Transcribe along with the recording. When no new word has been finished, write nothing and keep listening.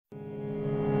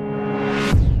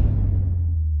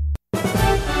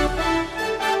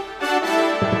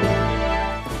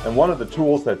And one of the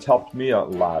tools that's helped me a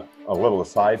lot, a little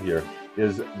aside here,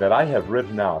 is that I have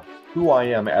written out who I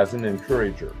am as an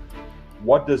encourager.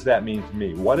 What does that mean to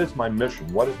me? What is my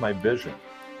mission? What is my vision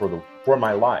for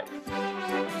my life?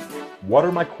 What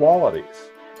are my qualities?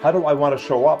 How do I want to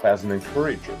show up as an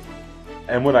encourager?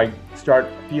 And when I start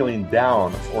feeling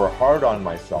down or hard on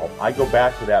myself, I go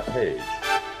back to that page.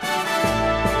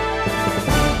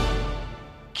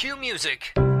 Cue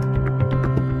music.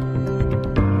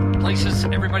 Places,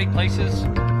 everybody, places.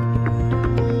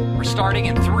 We're starting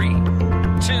in 3, 2.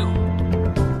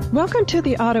 Welcome to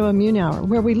the Autoimmune Hour,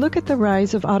 where we look at the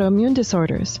rise of autoimmune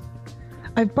disorders.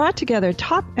 I've brought together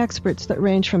top experts that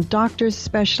range from doctors,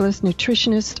 specialists,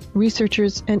 nutritionists,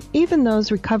 researchers, and even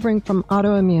those recovering from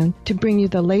autoimmune to bring you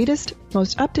the latest,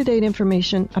 most up-to-date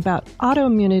information about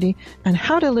autoimmunity and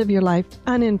how to live your life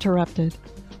uninterrupted.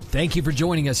 Thank you for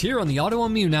joining us here on the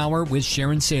Autoimmune Hour with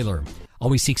Sharon Sayler.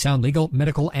 Always seek sound legal,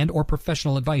 medical, and or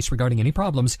professional advice regarding any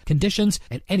problems, conditions,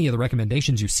 and any of the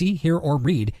recommendations you see, hear, or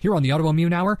read here on the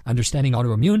Autoimmune Hour, Understanding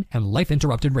Autoimmune, and Life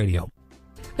Interrupted Radio.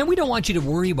 Now, we don't want you to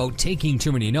worry about taking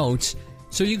too many notes,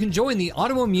 so you can join the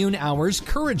Autoimmune Hour's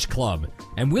Courage Club,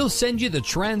 and we'll send you the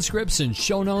transcripts and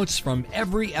show notes from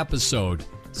every episode.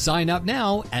 Sign up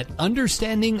now at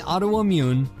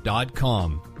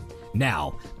understandingautoimmune.com.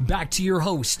 Now, back to your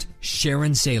host,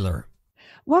 Sharon Sayler.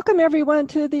 Welcome, everyone,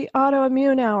 to the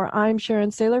Autoimmune Hour. I'm Sharon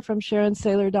Sayler from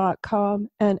SharonSayler.com,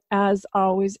 and as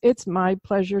always, it's my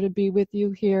pleasure to be with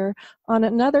you here on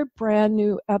another brand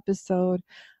new episode.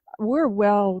 We're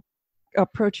well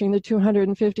approaching the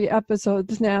 250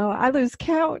 episodes now. I lose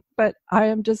count, but I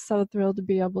am just so thrilled to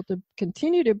be able to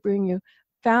continue to bring you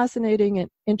fascinating and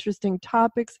interesting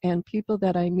topics and people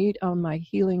that I meet on my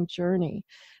healing journey.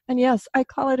 And yes, I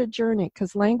call it a journey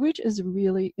because language is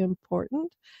really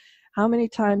important. How many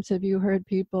times have you heard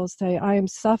people say, I am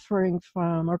suffering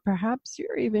from, or perhaps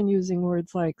you're even using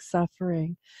words like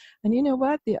suffering. And you know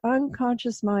what? The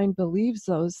unconscious mind believes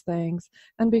those things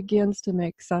and begins to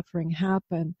make suffering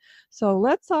happen. So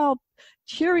let's all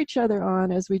cheer each other on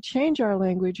as we change our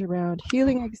language around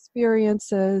healing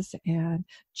experiences and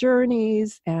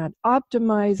journeys and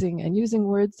optimizing and using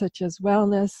words such as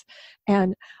wellness.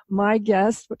 And my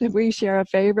guest, we share a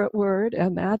favorite word,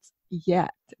 and that's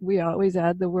yet. We always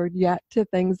add the word yet to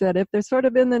things that if they're sort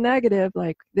of in the negative,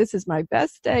 like this is my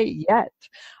best day yet,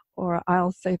 or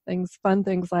I'll say fun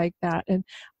things like that. And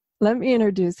let me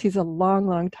introduce, he's a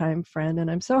long time friend,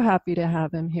 and I'm so happy to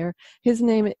have him here. His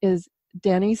name is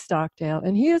Denny Stockdale,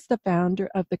 and he is the founder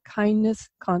of the Kindness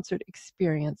Concert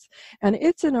Experience. And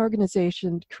it's an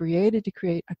organization created to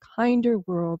create a kinder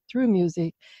world through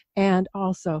music and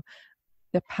also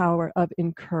the power of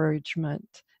encouragement.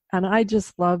 And I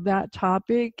just love that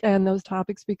topic and those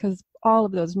topics because all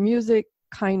of those music,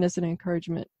 kindness, and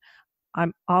encouragement,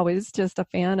 I'm always just a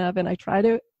fan of, and I try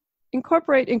to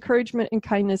incorporate encouragement and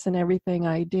kindness in everything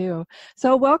I do.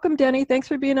 So welcome, Denny. Thanks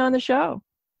for being on the show.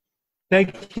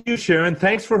 Thank you, Sharon.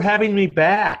 Thanks for having me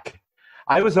back.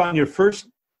 I was on your first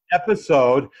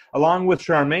episode along with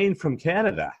Charmaine from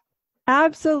Canada.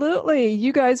 Absolutely.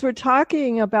 You guys were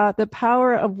talking about the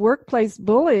power of workplace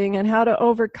bullying and how to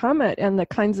overcome it and the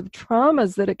kinds of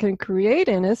traumas that it can create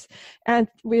in us. And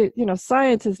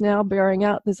science is now bearing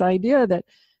out this idea that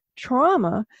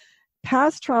trauma,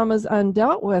 past traumas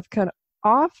undealt with, can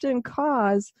often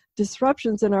cause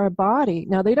disruptions in our body.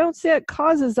 Now, they don't say it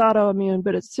causes autoimmune,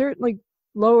 but it certainly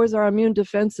lowers our immune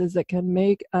defenses that can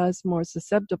make us more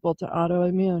susceptible to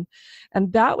autoimmune.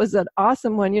 And that was an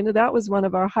awesome one. That was one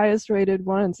of our highest rated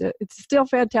ones. It's still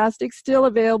fantastic, still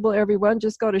available, everyone.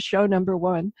 Just go to show number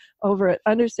 1 over at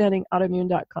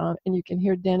understandingautoimmune.com, and you can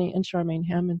hear Denny and Charmaine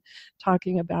Hammond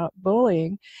talking about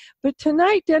bullying. But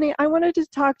tonight, Denny, I wanted to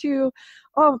talk to you.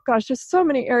 Oh gosh, there's so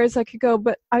many areas I could go,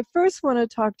 but I first want to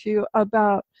talk to you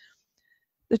about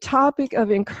the topic of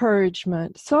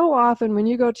encouragement. So often when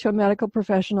you go to a medical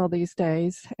professional these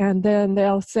days, and then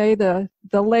they'll say the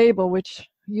label, which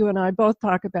you and I both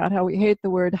talk about how we hate the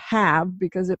word have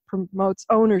because it promotes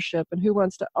ownership, and who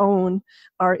wants to own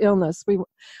our illness?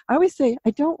 I always say,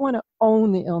 I don't want to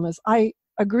own the illness. I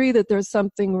agree that there's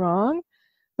something wrong,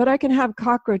 but I can have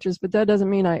cockroaches, but that doesn't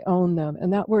mean I own them.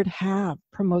 And that word have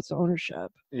promotes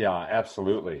ownership. Yeah,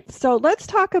 absolutely. So let's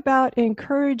talk about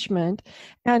encouragement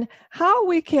and how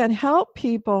we can help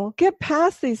people get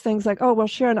past these things like, oh, well,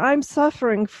 Sharon, I'm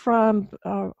suffering from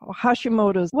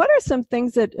Hashimoto's. What are some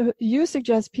things that you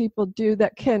suggest people do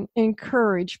that can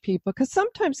encourage people? Because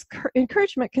sometimes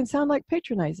encouragement can sound like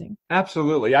patronizing.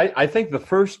 Absolutely. I think the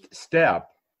first step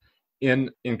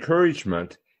in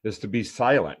encouragement is to be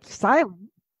silent. Silent?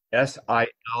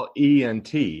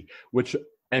 silent, which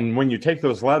And when you take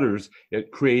those letters,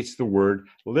 it creates the word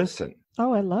listen.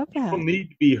 Oh, I love that. People need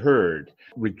to be heard,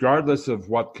 regardless of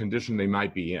what condition they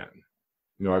might be in.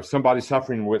 You know, if somebody's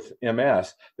suffering with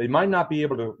MS, they might not be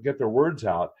able to get their words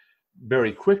out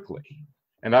very quickly.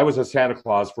 And I was a Santa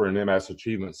Claus for an MS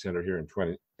Achievement Center here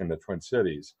in the Twin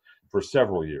Cities for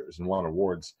several years and won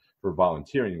awards for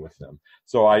volunteering with them.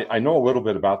 So I know a little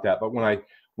bit about that. But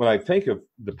when I think of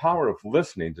the power of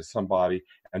listening to somebody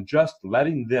and just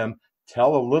letting them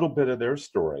tell a little bit of their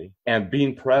story and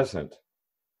being present,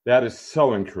 that is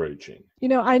so encouraging. You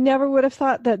know, I never would have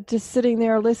thought that just sitting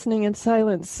there listening in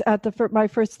silence at my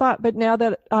first thought. But now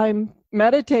that I'm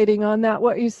meditating on that,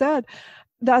 what you said,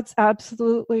 that's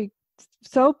absolutely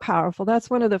so powerful. That's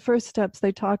one of the first steps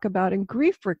they talk about in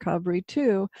grief recovery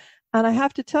too. And I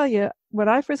have to tell you, when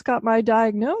I first got my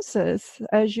diagnosis,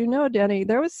 as you know, Denny,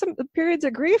 there was some periods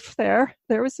of grief there.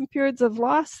 There was some periods of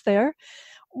loss there.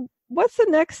 What's the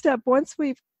next step once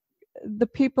the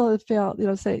people have felt,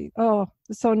 say, oh,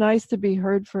 it's so nice to be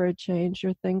heard for a change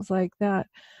or things like that.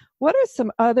 What are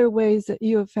some other ways that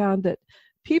you have found that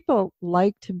people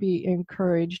like to be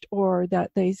encouraged or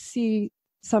that they see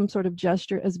some sort of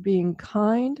gesture as being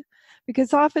kind?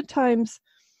 Because oftentimes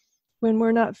when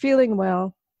we're not feeling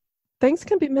well, things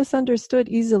can be misunderstood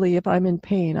easily. If I'm in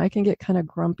pain, I can get kind of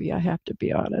grumpy, I have to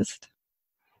be honest.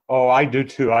 Oh, I do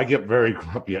too. I get very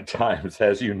grumpy at times,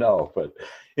 as you know. But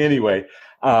anyway,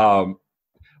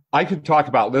 I could talk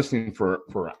about listening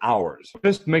for hours.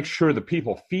 Just make sure the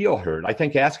people feel heard. I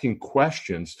think asking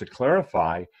questions to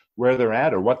clarify where they're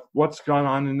at or what's gone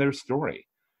on in their story.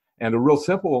 And a real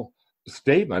simple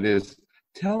statement is,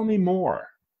 tell me more.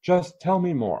 Just tell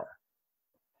me more.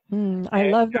 I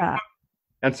love that.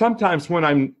 And sometimes when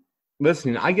I'm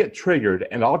listening, I get triggered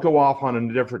and I'll go off on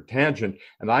a different tangent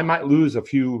and I might lose a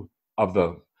few of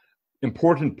the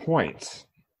important points.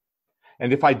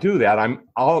 And if I do that,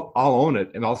 I'll own it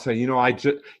and I'll say,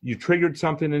 you triggered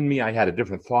something in me. I had a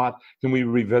different thought. Can we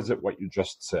revisit what you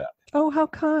just said? Oh, how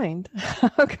kind.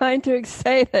 How kind to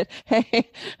say that,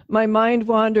 hey, my mind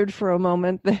wandered for a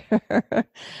moment there.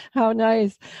 How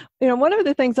nice. One of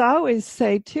the things I always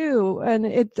say too,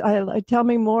 and I tell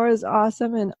me more is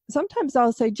awesome. And sometimes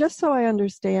I'll say, just so I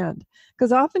understand.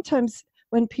 Because oftentimes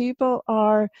when people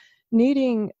are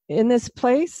needing in this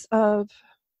place of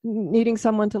needing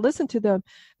someone to listen to them,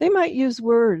 they might use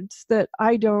words that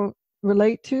I don't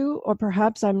relate to, or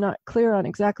perhaps I'm not clear on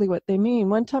exactly what they mean.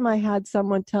 One time I had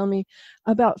someone tell me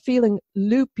about feeling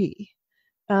loopy,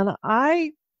 and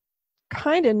I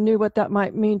kind of knew what that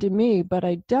might mean to me, but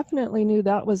I definitely knew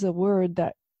that was a word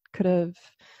that could have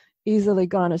easily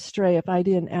gone astray if I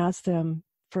didn't ask them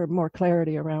for more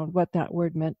clarity around what that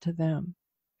word meant to them.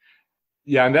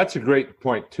 Yeah, and that's a great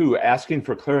point too, asking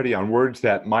for clarity on words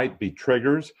that might be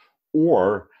triggers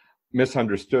or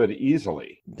misunderstood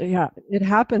easily. Yeah, it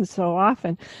happens so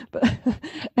often.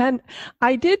 And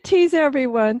I did tease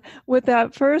everyone with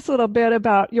that first little bit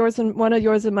about yours and one of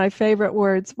yours and my favorite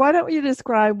words. Why don't you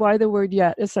describe why the word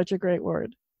yet is such a great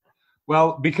word?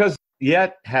 Well, because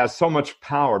yet has so much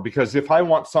power, because if I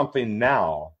want something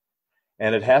now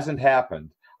and it hasn't happened,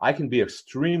 I can be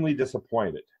extremely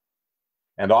disappointed.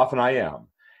 And often I am.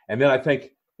 And then I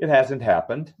think it hasn't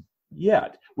happened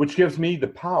yet, which gives me the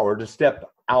power to step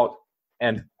out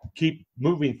and keep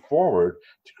moving forward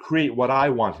to create what I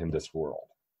want in this world.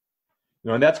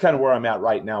 And that's kind of where I'm at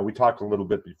right now. We talked a little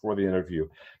bit before the interview.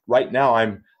 Right now,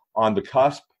 I'm on the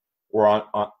cusp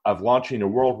of launching a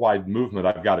worldwide movement.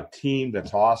 I've got a team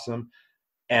that's awesome.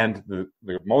 And the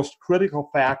most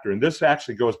critical factor, and this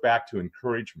actually goes back to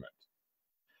encouragement.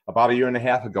 About a year and a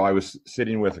half ago, I was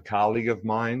sitting with a colleague of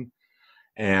mine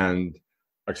and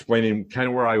explaining kind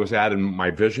of where I was at in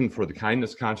my vision for the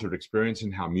Kindness Concert experience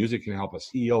and how music can help us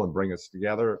heal and bring us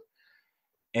together.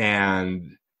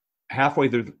 And halfway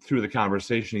through the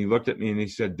conversation, he looked at me and he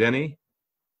said, Denny,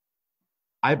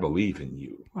 I believe in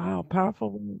you. Wow,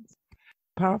 powerful words.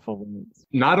 Powerful words.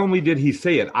 Not only did he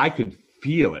say it, I could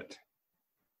feel it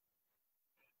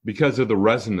because of the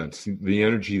resonance, the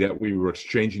energy that we were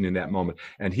exchanging in that moment.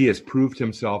 And he has proved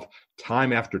himself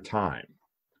time after time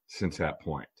since that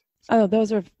point. Oh,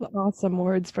 those are awesome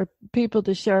words for people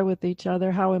to share with each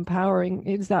other. How empowering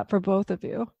is that for both of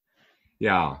you?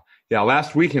 Yeah.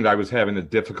 Last weekend, I was having a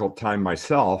difficult time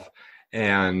myself,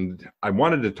 and I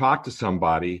wanted to talk to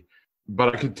somebody,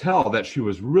 but I could tell that she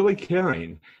was really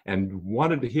caring and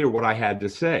wanted to hear what I had to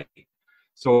say.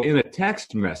 So in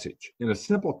a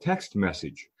simple text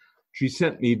message, she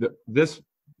sent me this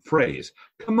phrase,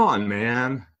 come on,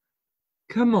 man.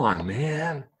 Come on,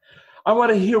 man. I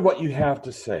want to hear what you have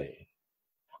to say.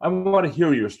 I want to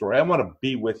hear your story. I want to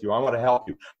be with you. I want to help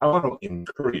you. I want to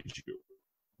encourage you.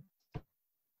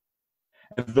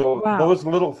 And Wow. those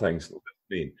little things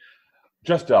mean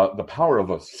just the power of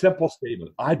a simple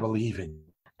statement. I believe in you.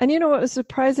 And you know what was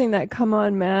surprising? That come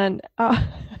on, man.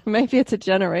 Maybe it's a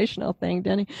generational thing,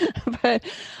 Denny, but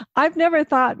I've never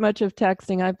thought much of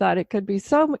texting. I've thought it could be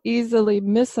so easily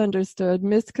misunderstood,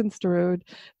 misconstrued,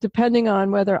 depending on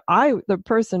whether the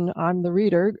person, I'm the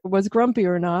reader, was grumpy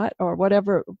or not, or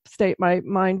whatever state my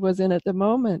mind was in at the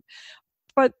moment.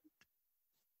 But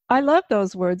I love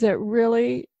those words. It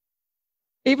really,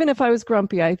 even if I was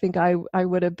grumpy, I think I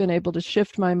would have been able to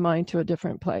shift my mind to a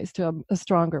different place, to a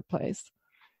stronger place.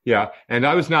 Yeah, and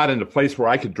I was not in a place where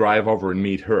I could drive over and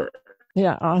meet her.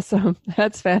 Yeah, awesome.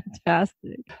 That's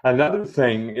fantastic. Another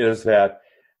thing is that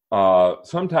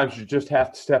sometimes you just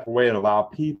have to step away and allow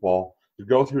people to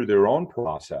go through their own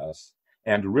process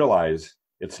and realize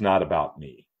it's not about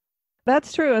me.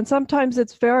 That's true. And sometimes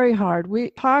it's very hard.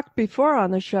 We talked before on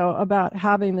the show about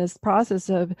having this process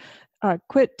of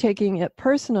quit taking it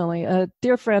personally. A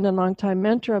dear friend and longtime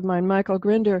mentor of mine, Michael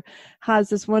Grinder, has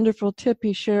this wonderful tip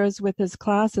he shares with his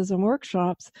classes and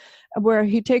workshops where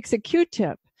he takes a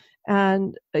Q-tip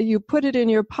and you put it in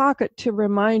your pocket to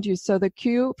remind you. So the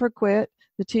Q for quit,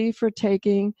 the T for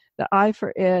taking, the I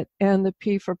for it, and the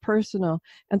P for personal.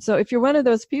 And so if you're one of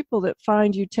those people that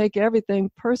find you take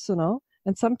everything personal,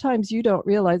 and sometimes you don't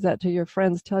realize that till your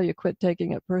friends tell you quit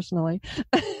taking it personally.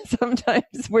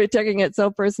 Sometimes we're taking it so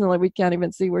personally we can't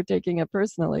even see we're taking it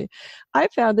personally. I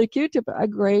found the Q-tip a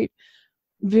great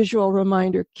visual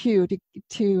reminder cue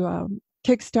to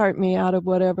kickstart me out of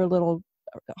whatever little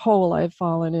hole I've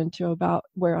fallen into about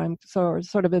where I'm sort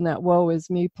of in that woe is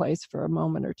me place for a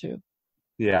moment or two.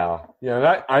 Yeah,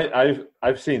 yeah. And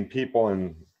I've seen people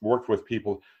and worked with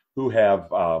people who have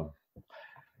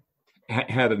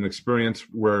had an experience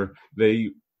where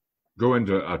they go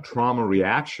into a trauma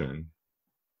reaction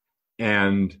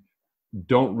and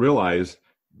don't realize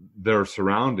their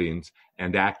surroundings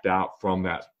and act out from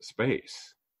that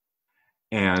space.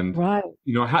 And, Right.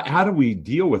 how do we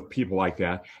deal with people like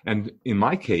that? And in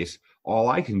my case, all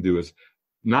I can do is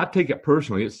not take it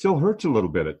personally. It still hurts a little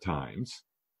bit at times,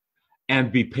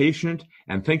 and be patient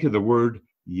and think of the word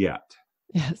yet.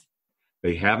 Yes.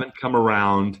 They haven't come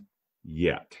around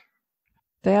yet.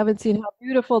 They haven't seen how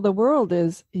beautiful the world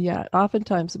is yet.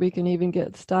 Oftentimes we can even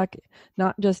get stuck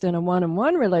not just in a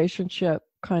one-on-one relationship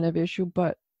kind of issue,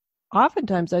 but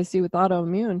oftentimes I see with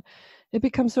autoimmune, it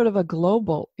becomes sort of a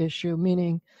global issue,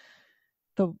 meaning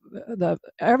the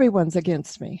everyone's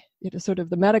against me. Sort of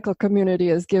the medical community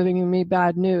is giving me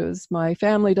bad news. My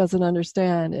family doesn't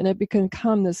understand, and it can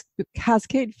become this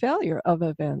cascade failure of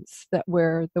events that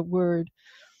where the word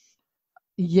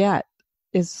yet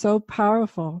is so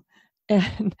powerful.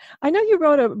 And I know you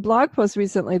wrote a blog post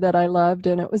recently that I loved,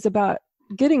 and it was about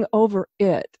getting over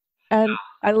it. And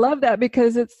I love that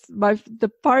because it's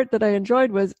the part that I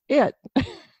enjoyed was it.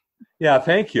 Yeah,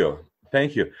 thank you.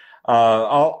 Thank you.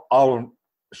 I'll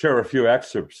share a few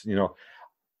excerpts.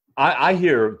 I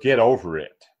hear get over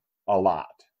it a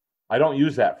lot. I don't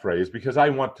use that phrase because I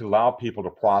want to allow people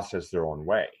to process their own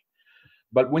way.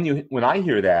 But when I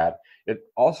hear that, it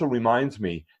also reminds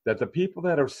me that the people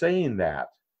that are saying that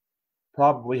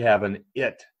probably have an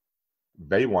it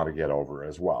they want to get over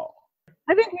as well.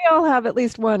 I think we all have at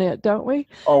least one it, don't we?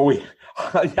 Oh,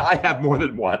 I have more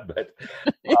than one, but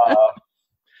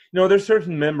there's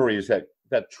certain memories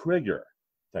that trigger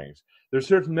things. There's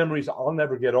certain memories I'll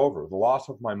never get over. The loss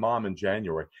of my mom in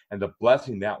January and the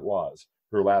blessing that was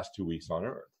her last 2 weeks on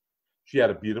earth. She had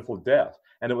a beautiful death,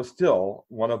 and it was still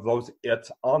one of those it's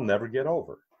I'll never get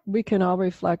over. We can all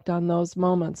reflect on those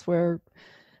moments where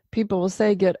people will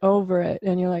say get over it,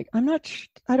 and you're like, I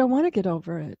don't want to get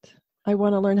over it. I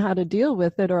want to learn how to deal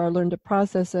with it, or learn to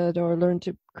process it, or learn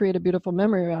to create a beautiful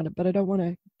memory around it, but I don't want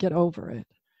to get over it.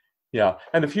 Yeah,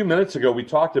 and a few minutes ago we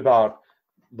talked about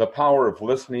the power of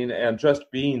listening and just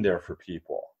being there for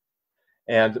people.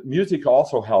 And music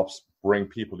also helps bring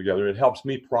people together. It helps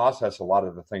me process a lot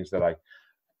of the things that I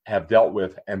have dealt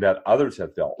with and that others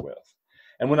have dealt with.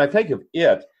 And when I think of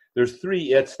it, there's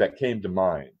 3 it's that came to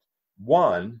mind.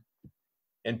 1,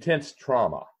 intense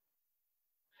trauma.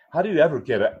 How do you ever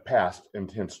get past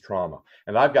intense trauma?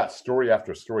 And I've got story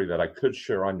after story that I could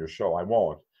share on your show. I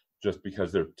won't, just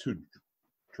because they're too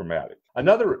traumatic.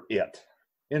 Another it,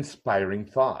 inspiring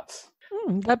thoughts.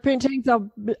 That brings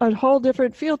a whole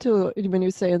different feel to it when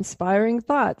you say inspiring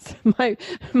thoughts. My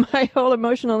whole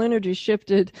emotional energy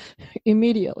shifted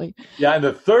immediately. Yeah, and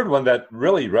the third one that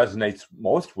really resonates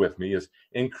most with me is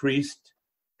increased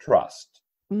trust.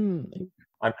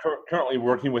 I'm currently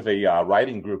working with a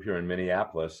writing group here in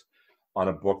Minneapolis on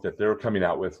a book that they're coming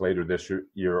out with later this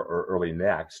year or early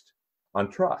next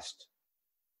on trust.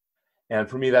 And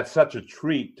for me, that's such a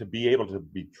treat to be able to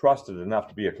be trusted enough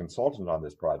to be a consultant on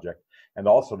this project, and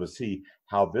also to see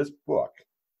how this book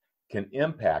can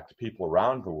impact people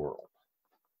around the world,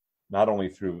 not only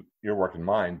through your work and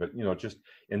mine, but just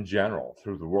in general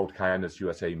through the World Kindness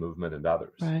USA movement and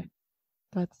others. Right.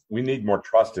 We need more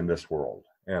trust in this world.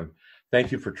 And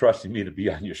thank you for trusting me to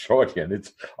be on your show again.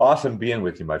 It's awesome being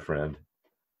with you, my friend.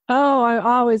 Oh, I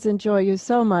always enjoy you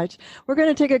so much. We're going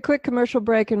to take a quick commercial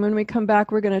break, and when we come back,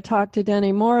 we're going to talk to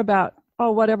Denny more about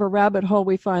whatever rabbit hole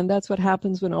we find. That's what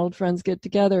happens when old friends get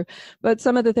together. But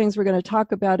some of the things we're going to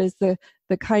talk about is the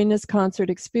kindness concert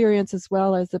experience, as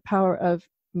well as the power of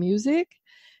music,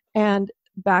 and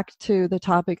back to the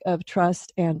topic of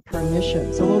trust and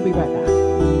permission. So we'll be right back.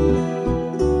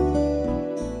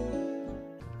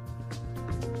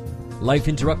 Life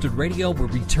Interrupted Radio will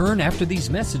return after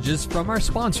these messages from our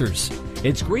sponsors.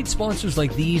 It's great sponsors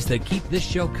like these that keep this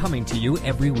show coming to you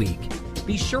every week.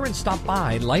 Be sure and stop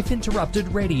by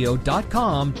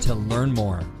lifeinterruptedradio.com to learn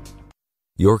more.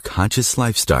 Your conscious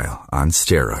lifestyle on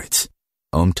steroids.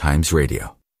 OMTimes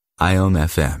Radio. IOM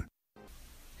FM.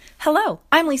 Hello,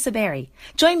 I'm Lisa Berry.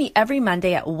 Join me every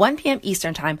Monday at 1 p.m.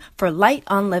 Eastern Time for Light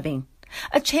on Living.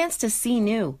 A chance to see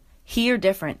new, hear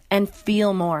different, and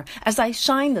feel more as I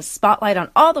shine the spotlight on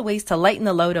all the ways to lighten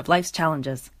the load of life's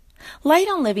challenges. Light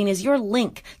on Living is your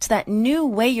link to that new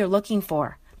way you're looking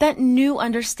for, that new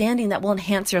understanding that will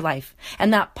enhance your life,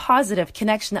 and that positive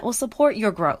connection that will support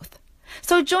your growth.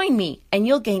 So join me and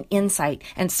you'll gain insight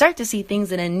and start to see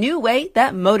things in a new way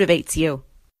that motivates you.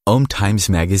 OMTimes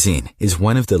Magazine is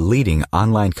one of the leading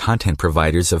online content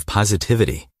providers of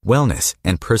positivity, wellness,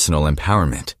 and personal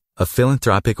empowerment. A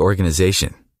philanthropic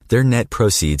organization, their net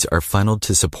proceeds are funneled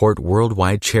to support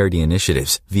worldwide charity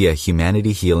initiatives via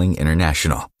Humanity Healing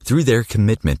International. Through their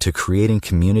commitment to creating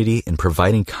community and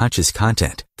providing conscious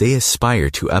content, they aspire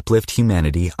to uplift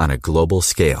humanity on a global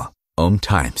scale.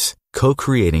 OMTimes,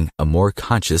 co-creating a more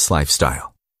conscious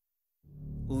lifestyle.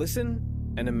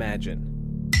 Listen and imagine.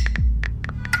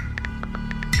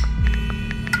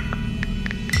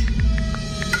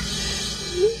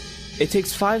 It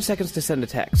takes 5 seconds to send a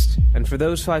text, and for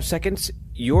those 5 seconds,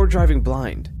 you're driving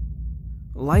blind.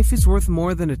 Life is worth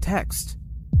more than a text.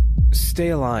 Stay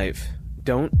alive.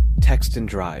 Don't text and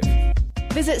drive.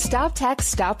 Visit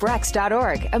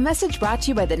StopTextStopWrecks.org, a message brought to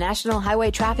you by the National Highway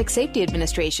Traffic Safety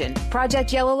Administration,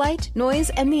 Project Yellow Light,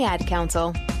 Noise, and the Ad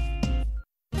Council.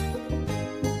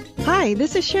 Hi,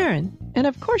 this is Sharon, and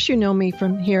of course you know me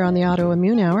from here on the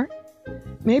Autoimmune Hour.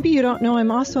 Maybe you don't know I'm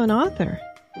also an author.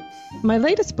 My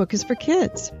latest book is for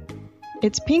kids.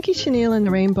 It's Pinky Chenille and the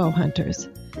Rainbow Hunters,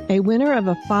 a winner of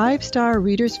a 5-star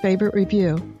Reader's Favorite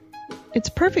review. It's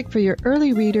perfect for your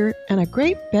early reader and a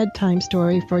great bedtime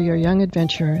story for your young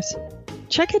adventurers.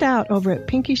 Check it out over at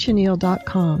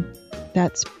pinkychenille.com.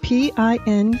 That's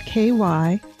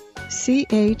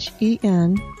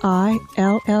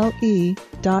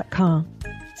PinkyChenille.com.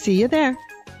 See you there.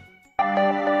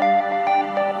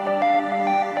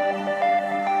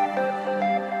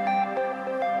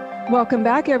 Welcome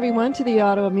back, everyone, to the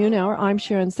Autoimmune Hour. I'm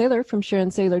Sharon Sayler from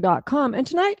SharonSayler.com. And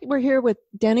tonight we're here with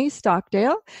Denny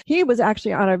Stockdale. He was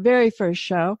actually on our very first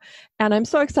show, and I'm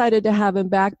so excited to have him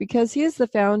back because he is the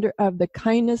founder of the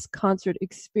Kindness Concert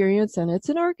Experience, and it's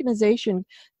an organization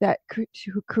that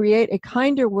to create a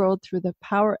kinder world through the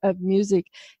power of music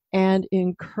and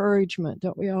encouragement.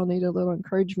 Don't we all need a little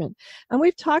encouragement? And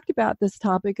we've talked about this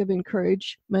topic of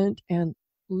encouragement and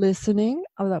listening.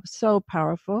 Oh, that was so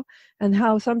powerful. And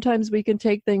how sometimes we can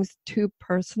take things too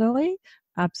personally.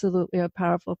 Absolutely a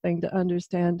powerful thing to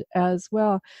understand as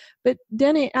well. But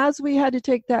Denny, as we had to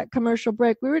take that commercial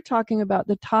break, we were talking about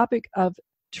the topic of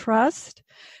trust.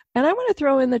 And I want to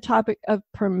throw in the topic of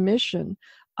permission.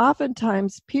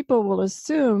 Oftentimes people will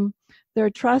assume they're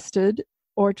trusted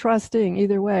or trusting,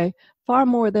 either way, far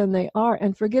more than they are,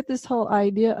 and forget this whole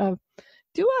idea of,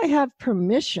 do I have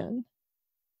permission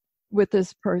with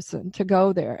this person to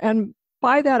go there? And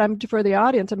by that, for the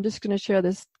audience, I'm just going to share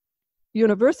this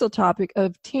universal topic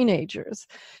of teenagers.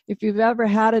 If you've ever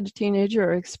had a teenager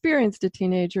or experienced a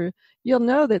teenager, you'll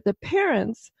know that the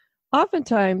parents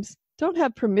oftentimes don't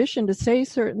have permission to say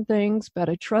certain things, but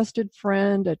a trusted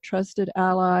friend, a trusted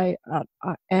ally,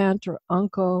 aunt or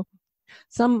uncle,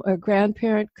 a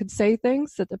grandparent could say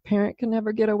things that the parent can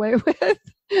never get away with.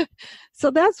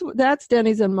 So that's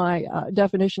Denny's and my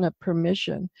definition of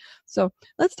permission. So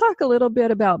let's talk a little bit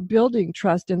about building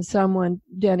trust in someone,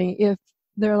 Denny. If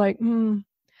they're like,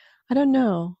 I don't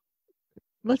know.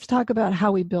 Let's talk about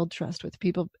how we build trust with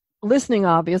people. Listening,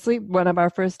 obviously, one of our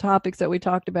first topics that we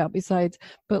talked about besides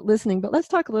listening. But let's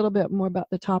talk a little bit more about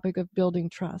the topic of building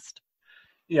trust.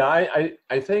 Yeah,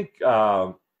 I think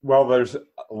Well, there's a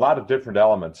lot of different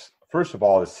elements. First of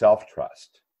all, is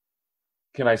self-trust.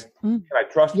 Can I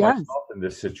trust Yes. myself in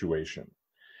this situation?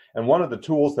 And one of the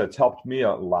tools that's helped me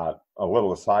a lot, a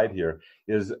little aside here,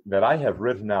 is that I have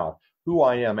written out who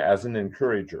I am as an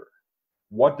encourager.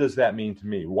 What does that mean to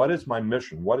me? What is my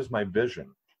mission? What is my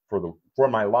vision for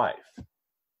my life?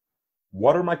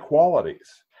 What are my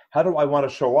qualities? How do I want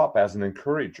to show up as an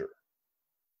encourager?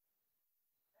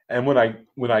 And when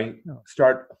I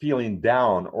start feeling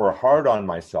down or hard on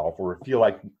myself or feel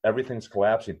like everything's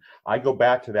collapsing, I go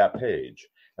back to that page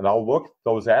and I'll look at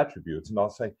those attributes and I'll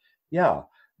say, yeah,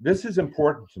 this is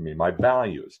important to me, my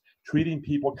values, treating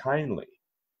people kindly,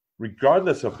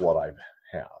 regardless of what I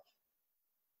have.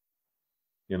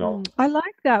 I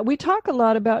like that. We talk a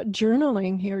lot about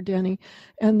journaling here, Denny,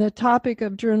 and the topic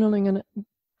of journaling. And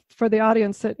for the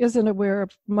audience that isn't aware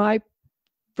of my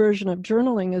version of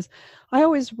journaling is I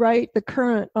always write the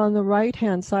current on the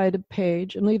right-hand side of the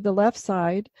page and leave the left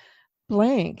side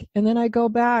blank. And then I go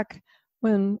back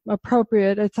when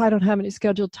appropriate. I don't have any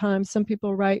scheduled time. Some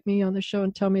people write me on the show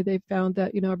and tell me they found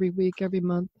that, every week, every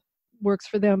month works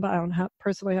for them, but I don't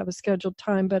personally have a scheduled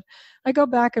time. But I go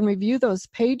back and review those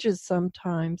pages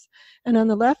sometimes. And on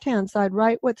the left-hand side,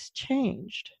 write what's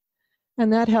changed.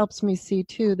 And that helps me see,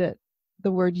 too, that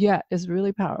the word yet is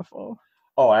really powerful.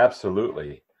 Oh,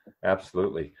 absolutely.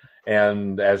 Absolutely.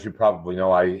 And as you probably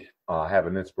know, I have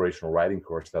an inspirational writing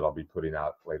course that I'll be putting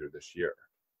out later this year.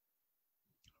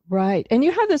 Right. And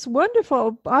you have this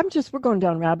wonderful, we're going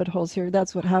down rabbit holes here.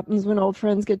 That's what happens when old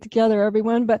friends get together,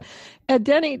 everyone. But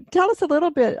Denny, tell us a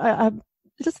little bit.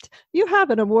 You have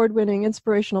an award-winning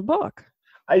inspirational book.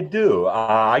 I do.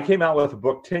 I came out with a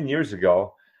book 10 years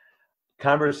ago,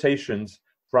 Conversations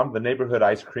from the Neighborhood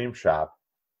Ice Cream Shop,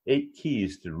 8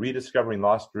 Keys to Rediscovering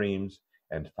Lost Dreams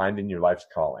and Finding Your Life's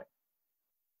Calling.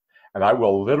 And I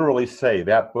will literally say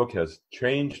that book has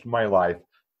changed my life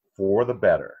for the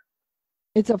better.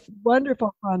 It's a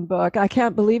wonderful, fun book. I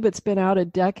can't believe it's been out a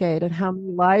decade and how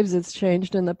many lives it's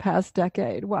changed in the past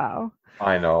decade. Wow.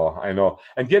 I know.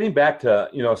 And getting back to,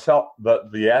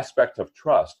 the aspect of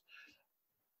trust,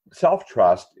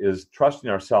 self-trust is trusting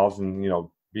ourselves and,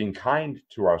 being kind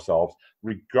to ourselves,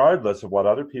 regardless of what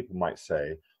other people might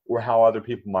say or how other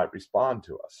people might respond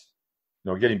to us.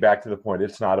 Getting back to the point,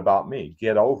 it's not about me.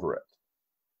 Get over it.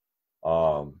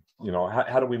 How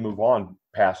do we move on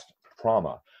past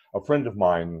trauma? A friend of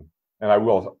mine, and I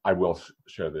will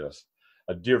share this,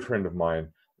 a dear friend of mine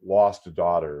lost a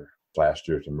daughter last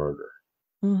year to murder.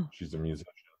 She's a musician.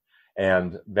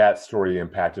 And that story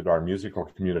impacted our musical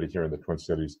community here in the Twin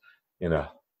Cities in a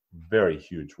very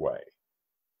huge way.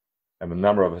 And a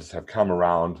number of us have come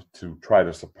around to try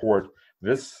to support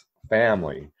this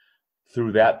family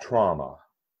through that trauma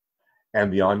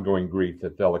and the ongoing grief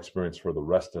that they'll experience for the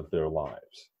rest of their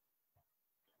lives.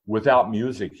 Without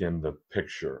music in the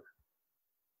picture,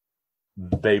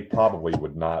 they probably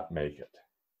would not make it.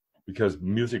 Because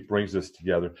music brings us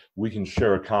together. We can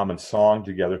share a common song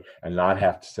together and not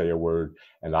have to say a word.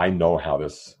 And I know how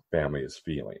this family is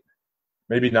feeling.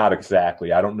 Maybe not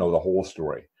exactly. I don't know the whole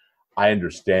story. I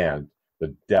understand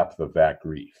the depth of that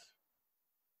grief.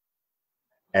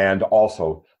 And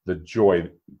also the joy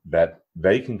that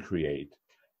they can create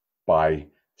by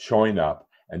showing up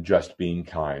and just being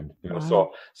kind.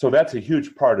 Wow. So that's a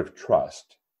huge part of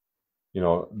trust.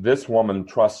 This woman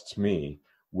trusts me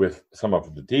with some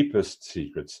of the deepest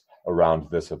secrets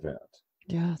around this event.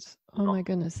 Yes. Oh my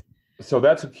goodness. So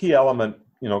that's a key element,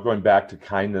 going back to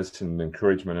kindness and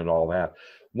encouragement and all that.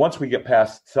 Once we get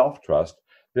past self-trust,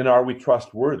 then are we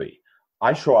trustworthy?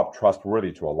 I show up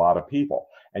trustworthy to a lot of people,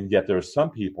 and yet there's some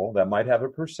people that might have a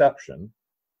perception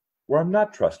where I'm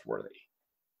not trustworthy.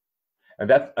 And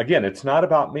that, again, it's not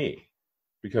about me,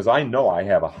 because I know I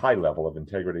have a high level of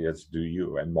integrity, as do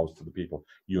you and most of the people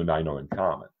you and I know in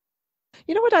common.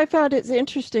 You know what I found is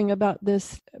interesting about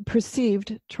this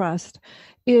perceived trust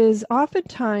is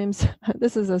oftentimes,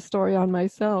 this is a story on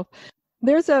myself,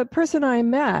 there's a person I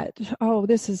met,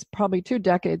 this is probably 2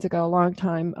 decades ago, a long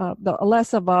time,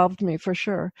 less evolved me for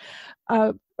sure.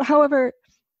 However,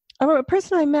 a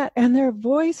person I met and their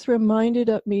voice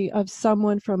reminded me of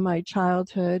someone from my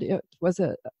childhood. It was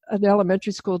an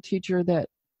elementary school teacher that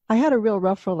I had a real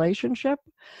rough relationship,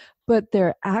 but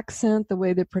their accent, the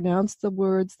way they pronounced the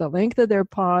words, the length of their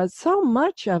pause, so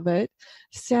much of it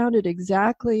sounded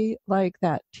exactly like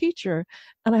that teacher.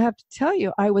 And I have to tell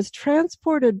you, I was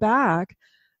transported back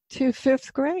to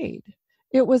 5th grade.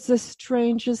 It was the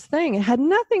strangest thing. It had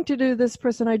nothing to do with this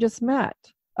person I just met,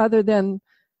 other than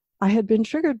I had been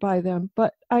triggered by them.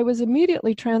 But I was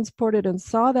immediately transported and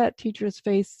saw that teacher's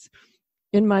face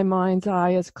in my mind's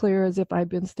eye as clear as if I'd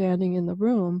been standing in the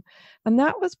room. And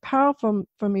that was powerful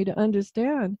for me to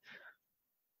understand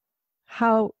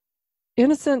how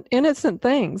innocent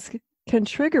things can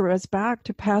trigger us back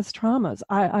to past traumas.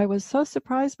 I was so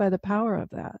surprised by the power of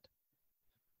that.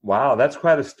 Wow, that's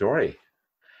quite a story.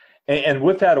 And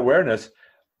with that awareness,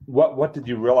 what did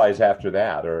you realize after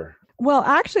that? Or well,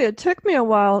 actually, it took me a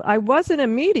while. I wasn't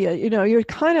immediate. You're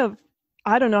kind of,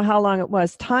 I don't know how long it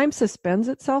was. Time suspends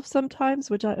itself sometimes,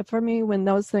 which for me, when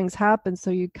those things happen,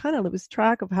 so you kind of lose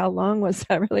track of how long was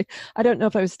that really. I don't know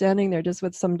if I was standing there just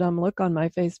with some dumb look on my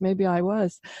face. Maybe I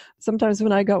was. Sometimes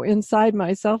when I go inside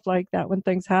myself like that, when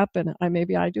things happen,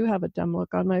 maybe I do have a dumb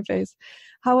look on my face.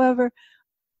 However,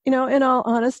 in all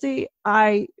honesty,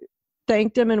 I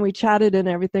thanked him and we chatted and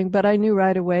everything, but I knew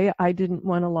right away I didn't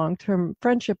want a long-term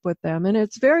friendship with them. And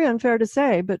it's very unfair to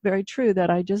say, but very true, that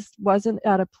I just wasn't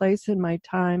at a place in my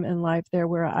time and life there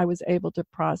where I was able to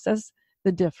process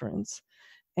the difference.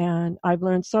 And I've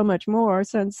learned so much more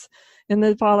since in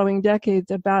the following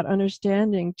decades about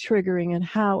understanding triggering and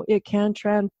how it can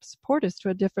transport us to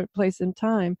a different place in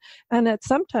time. And that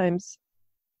sometimes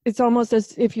it's almost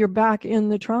as if you're back in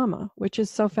the trauma, which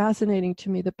is so fascinating to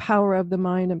me, the power of the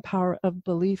mind and power of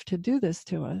belief to do this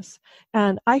to us.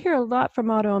 And I hear a lot from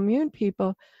autoimmune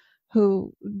people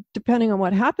who, depending on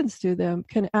what happens to them,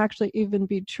 can actually even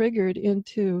be triggered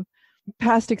into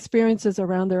past experiences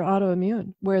around their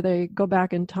autoimmune, where they go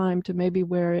back in time to maybe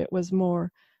where it was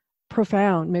more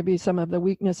profound. Maybe some of the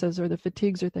weaknesses or the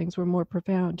fatigues or things were more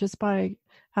profound just by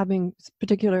having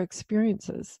particular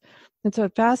experiences. And so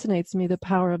it fascinates me, the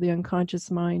power of the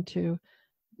unconscious mind to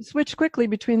switch quickly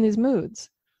between these moods.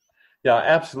 Yeah,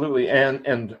 absolutely.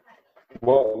 And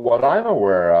what I'm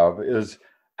aware of is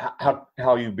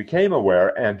how you became aware,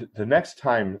 and the next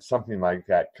time something like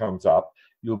that comes up,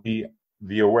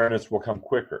 the awareness will come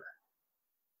quicker.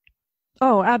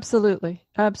 Oh, absolutely.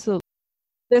 Absolutely.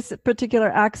 This particular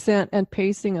accent and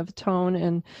pacing of tone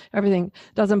and everything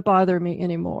doesn't bother me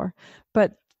anymore.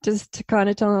 But just to kind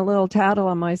of tell a little tattle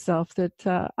on myself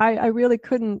that I really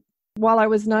couldn't, while I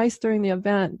was nice during the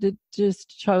event,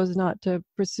 just chose not to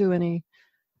pursue any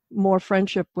more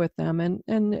friendship with them. And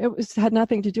it had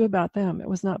nothing to do about them. It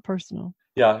was not personal.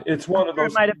 Yeah, it's one of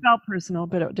those. It might have felt personal,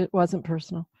 but it wasn't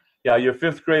personal. Yeah, your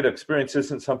fifth grade experience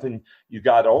isn't something you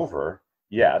got over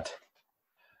yet,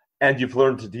 and you've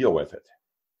learned to deal with it.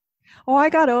 Oh, I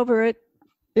got over it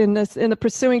in the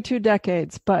pursuing 2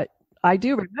 decades, but I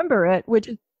do remember it, which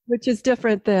is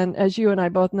different than, as you and I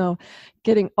both know,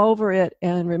 getting over it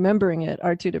and remembering it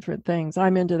are two different things.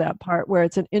 I'm into that part where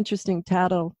it's an interesting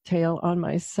tattletale on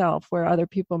myself, where other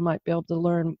people might be able to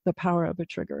learn the power of a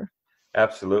trigger.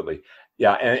 Absolutely.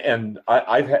 Yeah, and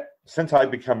I've had, since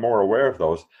I've become more aware of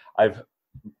those,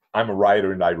 I'm a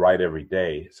writer and I write every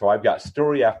day. So I've got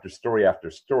story after story after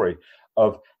story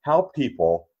of how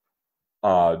people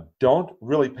don't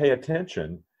really pay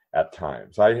attention at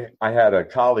times. I had a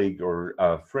colleague or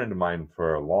a friend of mine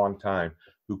for a long time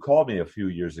who called me a few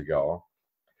years ago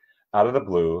out of the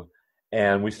blue,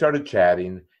 and we started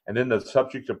chatting, and then the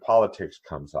subject of politics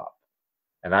comes up.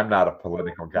 And I'm not a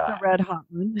political guy. A red hot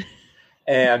one.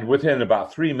 And within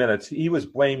about 3 minutes, he was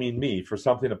blaming me for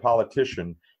something a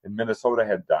politician in Minnesota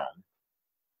had done.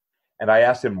 And I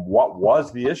asked him, what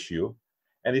was the issue?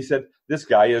 And he said, this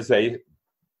guy is a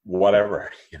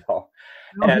whatever, Oh,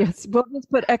 yes. Well, let's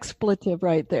put expletive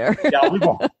right there. Yeah, we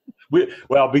won't.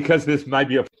 Well, because this might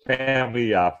be a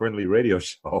family-friendly radio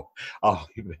show, I'll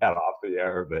leave that off the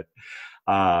air. But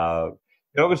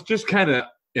it was just kind of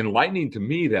enlightening to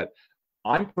me that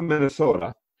I'm from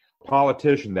Minnesota, a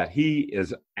politician that he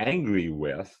is angry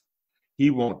with.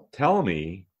 He won't tell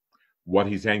me what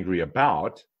he's angry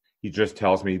about. He just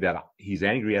tells me that he's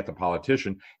angry at the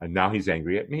politician, and now he's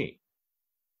angry at me.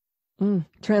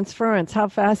 Transference, how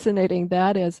fascinating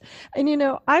that is. And,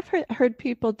 I've heard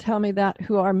people tell me that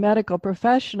who are medical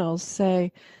professionals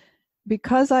say,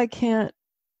 because I can't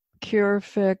cure,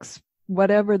 fix,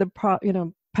 whatever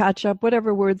patch up,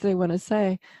 whatever words they want to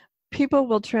say, people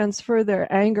will transfer their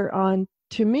anger on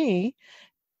to me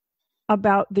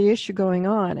about the issue going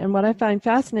on. And what I find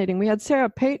fascinating, we had Sarah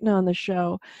Payton on the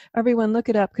show. Everyone look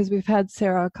it up because we've had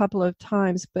Sarah a couple of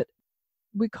times, but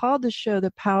we called the show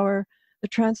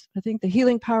I think the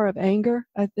healing power of anger,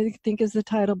 I think is the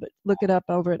title, but look it up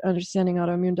over at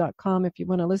understandingautoimmune.com if you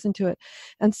want to listen to it.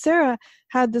 And Sarah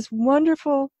had this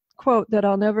wonderful quote that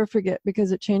I'll never forget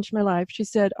because it changed my life. She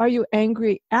said, "Are you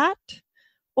angry at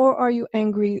or are you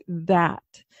angry that?"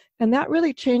 And that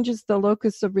really changes the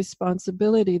locus of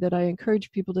responsibility that I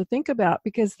encourage people to think about,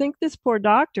 because think this poor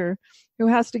doctor who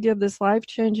has to give this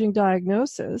life-changing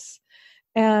diagnosis,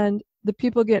 and the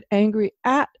people get angry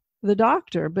at the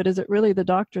doctor, but is it really the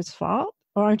doctor's fault?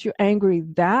 Or aren't you angry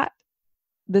that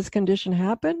this condition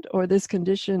happened, or this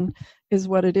condition is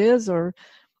what it is? Or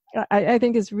I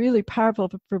think it's really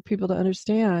powerful for people to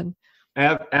understand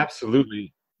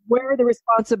Absolutely. where the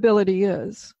responsibility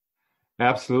is.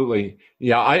 Absolutely.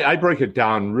 Yeah, I break it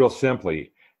down real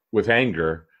simply with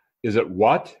anger. Is it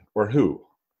what or who?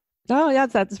 Oh,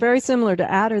 yes, that's very similar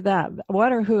to at or that.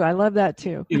 What or who? I love that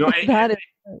too. That is,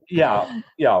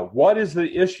 yeah. What is the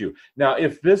issue? Now,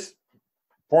 if this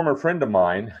former friend of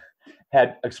mine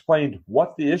had explained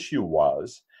what the issue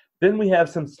was, then we have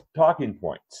some talking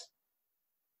points.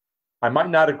 I might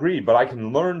not agree, but I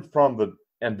can learn from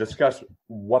and discuss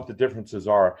what the differences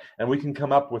are, and we can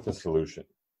come up with a solution.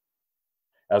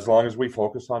 As long as we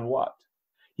focus on what.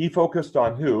 He focused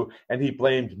on who, and he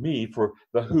blamed me for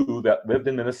the who that lived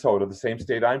in Minnesota, the same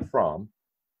state I'm from.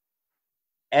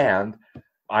 And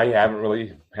I haven't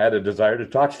really had a desire to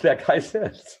talk to that guy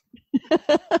since.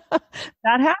 that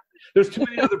happens. There's too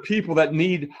many other people that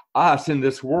need us in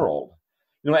this world.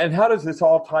 And how does this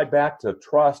all tie back to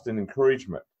trust and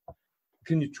encouragement?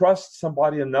 Can you trust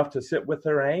somebody enough to sit with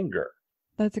their anger?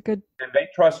 That's a good... And they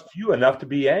trust you enough to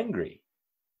be angry.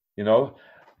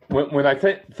 When I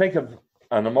think of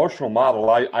an emotional model,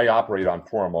 I operate on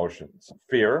 4 emotions: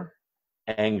 fear,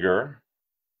 anger,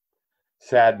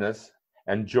 sadness,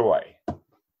 and joy.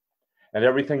 And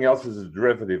everything else is a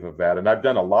derivative of that. And I've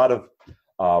done a lot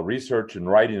of research and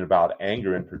writing about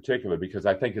anger in particular, because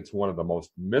I think it's one of the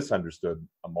most misunderstood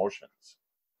emotions.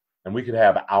 And we could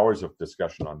have hours of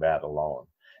discussion on that alone.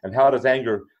 And how does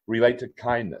anger relate to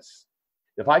kindness?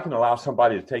 If I can allow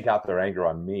somebody to take out their anger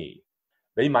on me,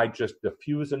 they might just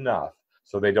diffuse enough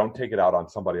so they don't take it out on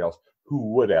somebody else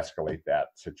who would escalate that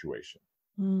situation.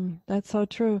 That's so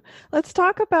true. Let's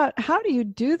talk about, how do you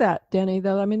do that, Denny,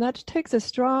 though? I mean, that takes a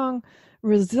strong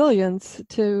resilience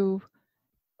to,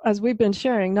 as we've been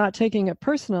sharing, not taking it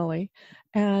personally.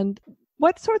 And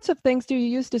what sorts of things do you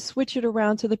use to switch it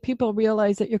around so that people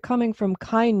realize that you're coming from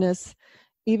kindness,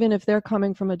 even if they're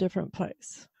coming from a different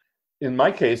place? In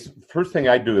my case, first thing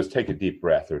I do is take a deep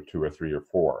breath, or 2 or 3 or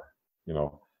 4,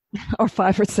 or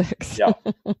 5 or 6. Yeah.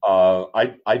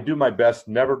 I do my best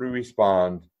never to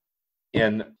respond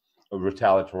in a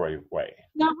retaliatory way.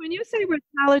 Now, when you say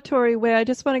retaliatory way, I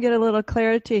just want to get a little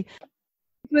clarity.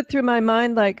 It went through my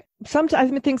mind, like,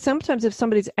 sometimes I think sometimes if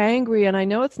somebody's angry and I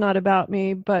know it's not about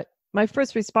me, but my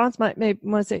first response might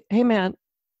want to say, "Hey, man,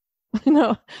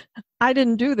 I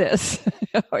didn't do this."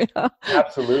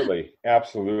 Absolutely.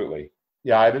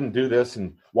 Yeah, I didn't do this,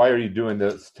 and why are you doing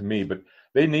this to me? But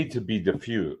they need to be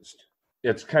diffused.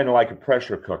 It's kind of like a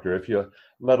pressure cooker. If you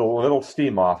let a little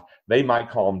steam off, they might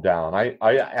calm down.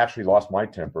 I actually lost my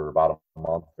temper about a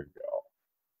month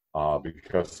ago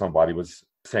because somebody was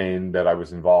saying that I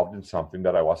was involved in something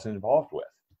that I wasn't involved with.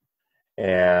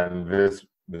 And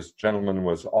this gentleman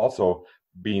was also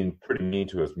being pretty mean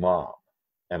to his mom.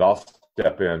 And I'll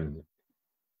step in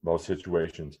those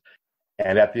situations.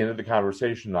 And at the end of the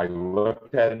conversation, I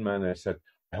looked at him and I said,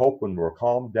 "I hope when we're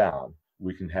calmed down,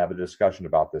 we can have a discussion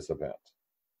about this event."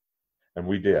 And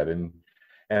we did.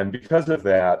 And because of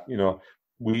that,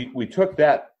 we took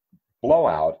that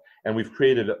blowout and we've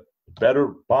created a better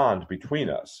bond between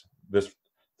us. This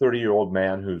 30-year-old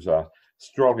man who's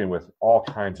struggling with all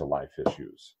kinds of life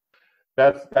issues.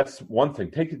 That's one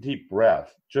thing. Take a deep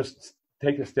breath. Just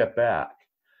take a step back.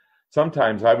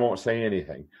 Sometimes I won't say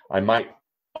anything. I might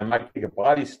take a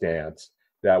body stance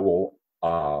that will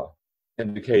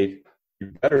indicate you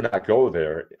better not go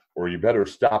there, or you better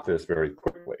stop this very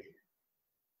quickly.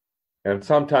 And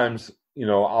sometimes,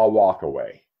 I'll walk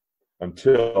away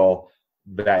until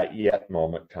that yet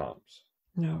moment comes.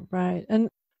 No, right. And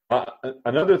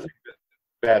another thing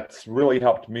that's really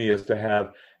helped me is to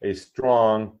have a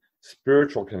strong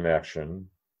spiritual connection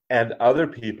and other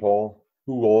people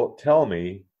who will tell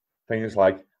me things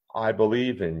like, "I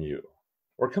believe in you,"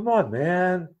 or "Come on,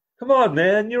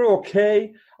 man, you're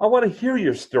okay. I want to hear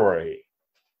your story.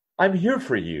 I'm here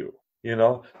for you."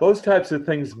 Those types of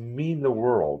things mean the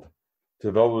world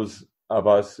to those of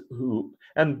us who,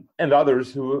 and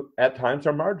others who at times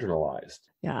are marginalized.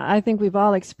 Yeah, I think we've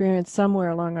all experienced somewhere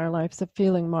along our lives of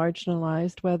feeling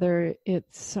marginalized, whether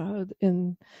it's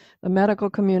in the medical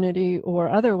community or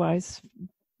otherwise.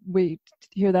 We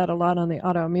hear that a lot on the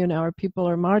autoimmune hour. People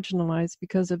are marginalized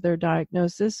because of their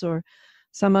diagnosis or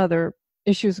some other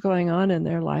issues going on in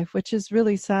their life, which is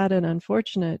really sad and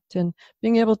unfortunate. And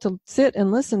being able to sit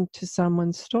and listen to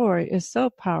someone's story is so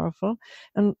powerful.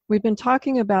 And we've been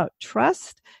talking about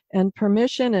trust and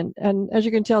permission. And as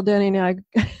you can tell, Denny and I,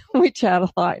 we chat a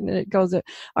lot, and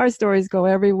our stories go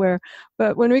everywhere.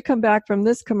 But when we come back from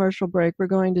this commercial break, we're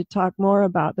going to talk more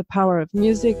about the power of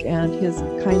music and his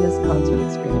kindness concert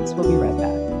experience. We'll be right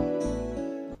back.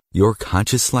 Your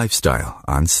conscious lifestyle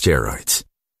on steroids.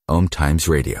 OMTimes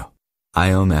Radio.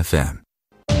 IOM FM.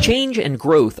 Change and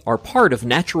growth are part of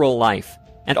natural life,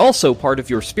 and also part of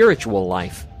your spiritual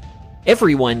life.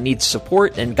 Everyone needs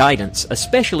support and guidance,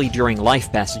 especially during life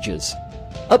passages.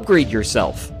 Upgrade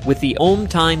yourself with the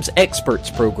OMTimes Experts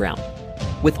program.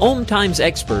 With OMTimes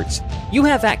Experts, you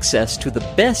have access to the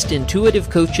best intuitive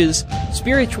coaches,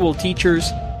 spiritual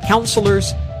teachers,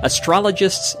 counselors,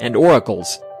 astrologists, and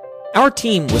oracles. Our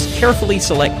team was carefully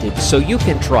selected so you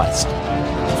can trust.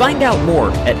 Find out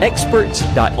more at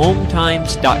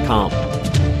experts.omtimes.com.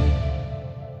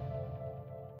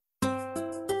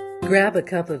 Grab a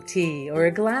cup of tea or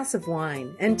a glass of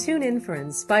wine and tune in for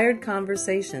Inspired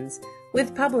Conversations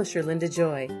with publisher Linda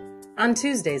Joy on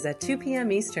Tuesdays at 2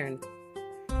 p.m. Eastern.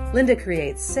 Linda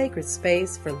creates sacred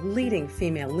space for leading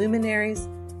female luminaries,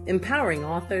 empowering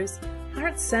authors,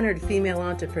 heart-centered female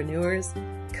entrepreneurs,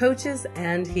 coaches,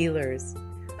 and healers.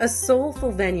 A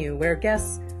soulful venue where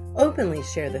guests openly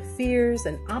share the fears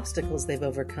and obstacles they've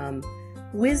overcome,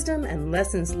 wisdom and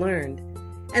lessons learned,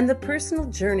 and the personal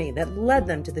journey that led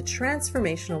them to the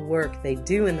transformational work they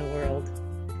do in the world.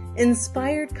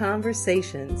 Inspired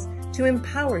Conversations to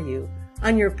empower you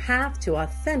on your path to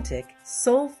authentic,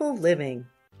 soulful living.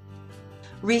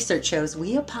 Research shows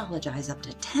we apologize up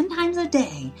to 10 times a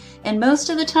day, and most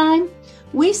of the time,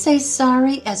 we say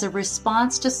sorry as a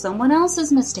response to someone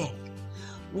else's mistake.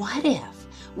 What if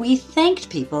we thanked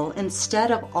people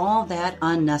instead of all that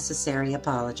unnecessary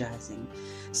apologizing?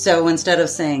 So instead of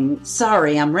saying,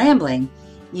 sorry, I'm rambling,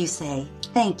 you say,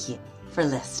 thank you for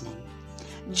listening.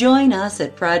 Join us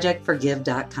at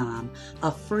projectforgive.com,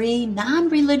 a free,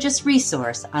 non-religious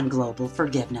resource on global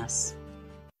forgiveness.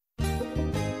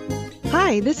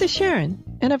 Hi, this is Sharon,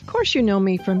 and of course you know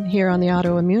me from here on the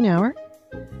Autoimmune Hour.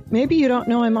 Maybe you don't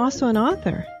know I'm also an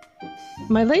author.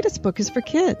 My latest book is for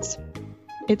kids.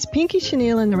 It's Pinky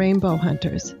Chenille and the Rainbow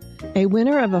Hunters, a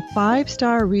winner of a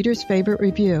 5-star Reader's Favorite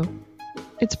review.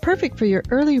 It's perfect for your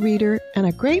early reader and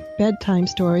a great bedtime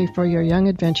story for your young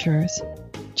adventurers.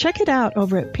 Check it out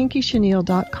over at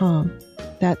pinkychenille.com.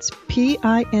 That's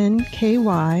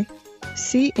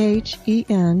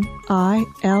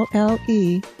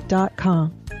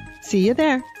PinkyChenille.com. See you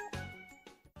there.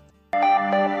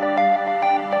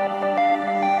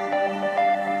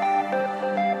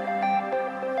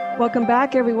 Welcome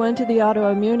back, everyone, to the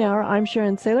Autoimmune Hour. I'm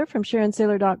Sharon Sayler from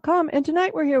SharonSayler.com, and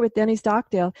tonight we're here with Denny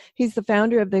Stockdale. He's the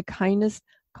founder of the Kindness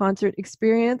Concert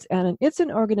Experience, and it's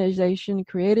an organization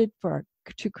created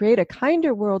to create a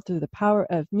kinder world through the power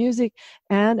of music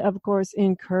and, of course,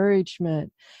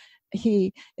 encouragement.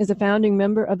 He is a founding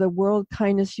member of the World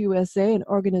Kindness USA, an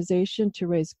organization to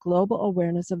raise global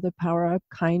awareness of the power of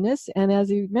kindness. And as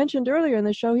he mentioned earlier in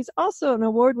the show, he's also an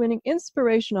award-winning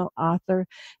inspirational author.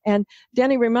 And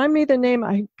Denny, remind me the name.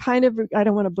 I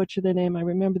don't want to butcher the name. I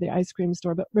remember the ice cream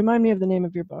store, but remind me of the name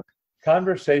of your book.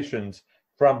 Conversations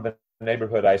from the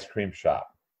Neighborhood Ice Cream Shop.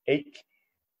 Ache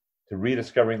to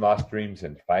rediscovering lost dreams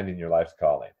and finding your life's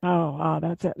calling. Oh,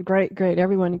 that's it. Great.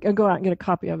 Everyone go out and get a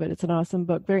copy of it. It's an awesome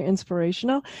book, very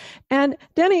inspirational. And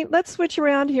Denny, let's switch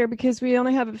around here because we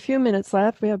only have a few minutes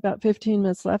left. We have about 15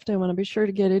 minutes left. I want to be sure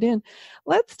to get it in.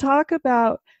 Let's talk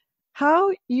about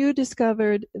how you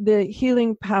discovered the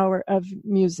healing power of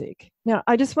music. Now,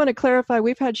 I just want to clarify,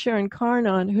 we've had Sharon Karn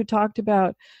on who talked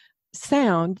about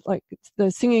sound, like the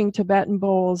singing Tibetan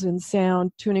bowls and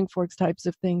sound, tuning forks types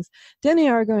of things. Denny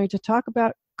and I are going to talk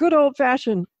about good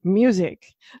old-fashioned music.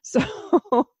 So,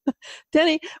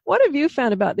 Denny, what have you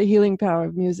found about the healing power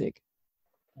of music?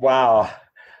 Wow.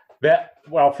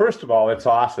 Well, first of all, it's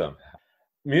awesome.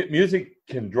 Music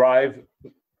can drive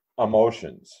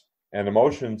emotions, and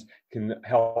emotions can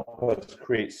help us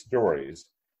create stories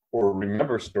or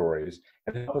remember stories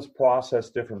and help us process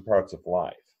different parts of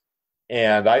life.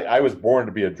 And I was born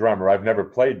to be a drummer. I've never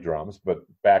played drums, but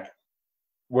back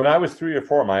when I was 3 or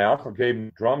 4, my uncle gave me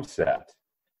a drum set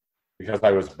because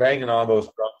I was banging on those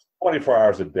drums 24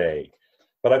 hours a day.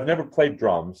 But I've never played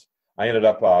drums. I ended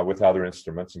up with other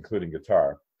instruments, including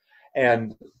guitar.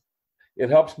 And it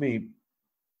helps me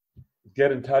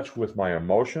get in touch with my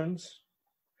emotions.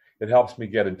 It helps me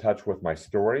get in touch with my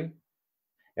story.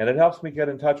 And it helps me get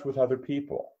in touch with other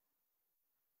people.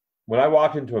 When I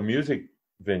walk into a music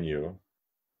venue,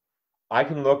 I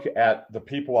can look at the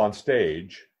people on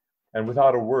stage, and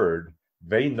without a word,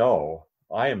 they know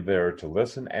I am there to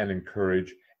listen and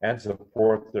encourage and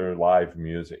support their live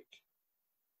music.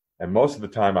 And most of the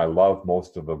time, I love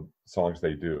most of the songs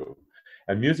they do.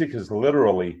 And music has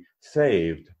literally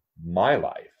saved my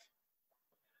life.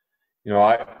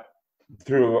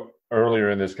 Through earlier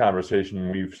in this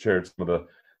conversation, we've shared some of the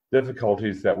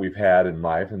difficulties that we've had in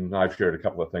life, and I've shared a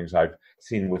couple of things I've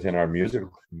seen within our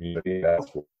musical community.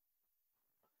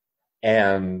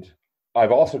 And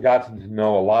I've also gotten to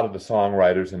know a lot of the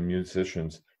songwriters and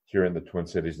musicians here in the Twin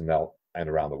Cities and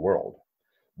around the world.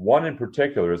 One in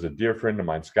particular is a dear friend of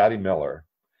mine, Scotty Miller,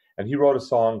 and he wrote a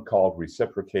song called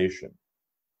Reciprocation.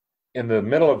 In the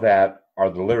middle of that are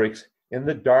the lyrics, "In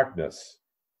the darkness,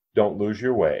 don't lose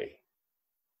your way.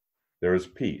 There is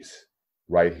peace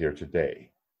right here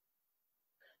today.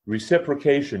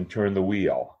 Reciprocation, turn the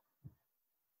wheel.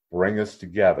 Bring us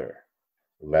together.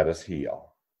 Let us heal."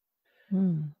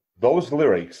 Those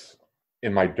lyrics,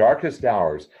 in my darkest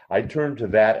hours, I turn to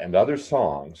that and other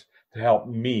songs to help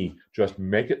me just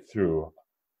make it through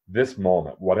this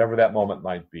moment, whatever that moment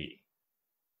might be.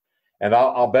 And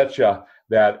I'll bet you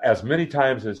that as many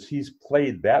times as he's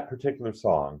played that particular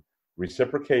song,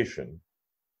 Reciprocation,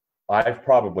 I've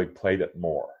probably played it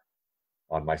more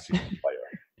on my CD player.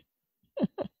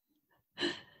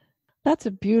 That's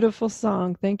a beautiful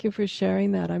song. Thank you for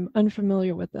sharing that. I'm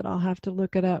unfamiliar with it. I'll have to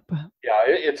look it up.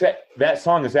 Yeah, that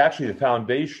song is actually the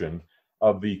foundation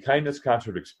of the Kindness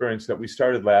Concert experience that we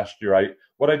started last year.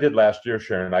 What I did last year,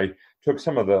 Sharon, I took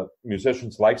some of the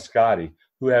musicians like Scotty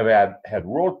who have had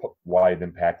worldwide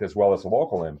impact as well as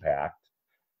local impact,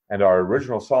 and our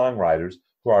original songwriters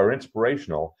who are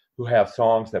inspirational, who have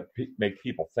songs that make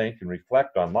people think and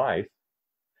reflect on life.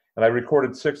 And I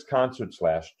recorded 6 concerts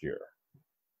last year.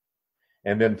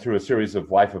 And then through a series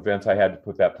of life events, I had to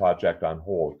put that project on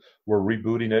hold. We're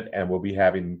rebooting it, and we'll be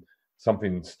having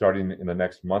something starting in the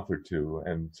next month or two,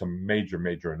 and some major,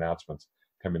 major announcements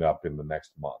coming up in the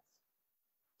next month.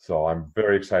 So I'm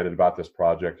very excited about this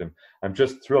project, and I'm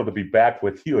just thrilled to be back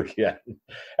with you again.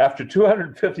 After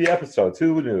 250 episodes,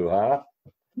 who knew, huh?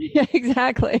 Yeah,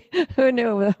 exactly. Who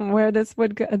knew where this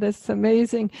would go, this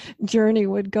amazing journey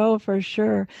would go, for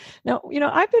sure. Now,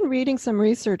 I've been reading some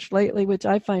research lately, which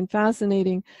I find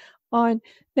fascinating,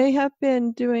 they have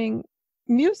been doing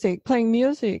playing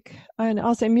music, and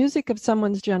I'll say music of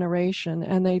someone's generation,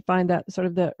 and they find that sort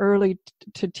of the early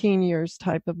to teen years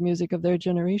type of music of their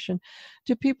generation,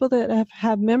 to people that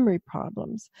have memory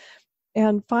problems,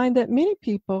 and find that many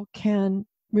people can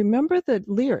remember the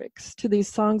lyrics to these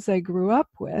songs they grew up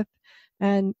with,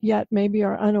 and yet maybe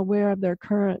are unaware of their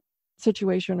current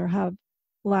situation or have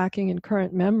lacking in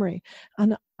current memory.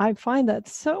 And I find that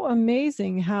so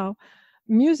amazing how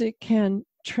music can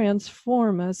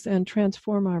transform us and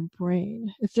transform our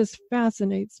brain. It just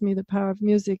fascinates me, the power of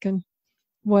music and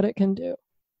what it can do.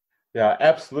 Yeah,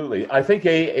 absolutely. I think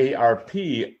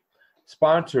AARP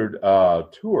sponsored a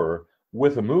tour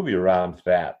with a movie around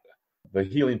that, the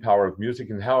healing power of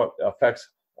music and how it affects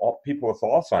people with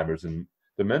Alzheimer's and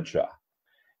dementia.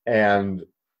 And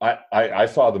I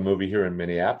saw the movie here in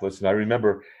Minneapolis, and I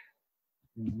remember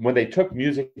when they took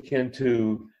music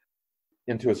into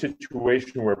a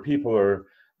situation where people are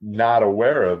not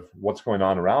aware of what's going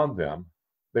on around them,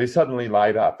 they suddenly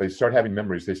light up. They start having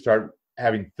memories. They start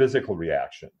having physical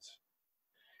reactions.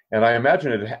 And I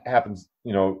imagine it happens,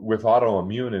 with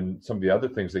autoimmune and some of the other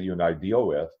things that you and I deal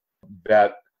with,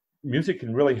 that music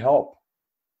can really help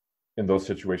in those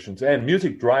situations. And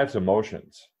music drives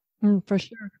emotions. For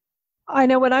sure. I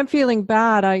know when I'm feeling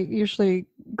bad, I usually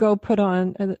go put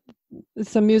on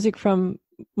some music from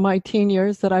my teen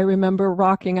years that I remember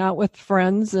rocking out with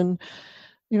friends and,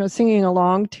 singing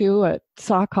along to at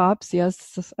sock hops.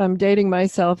 Yes, I'm dating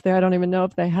myself there. I don't even know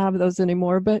if they have those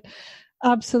anymore, but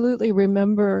absolutely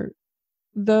remember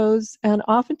those. And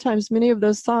oftentimes many of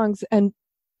those songs and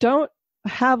don't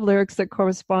have lyrics that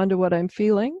correspond to what I'm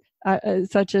feeling,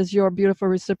 such as your beautiful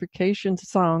Reciprocation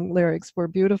song lyrics were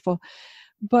beautiful,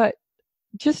 but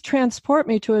just transport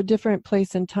me to a different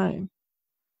place and time.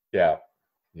 Yeah.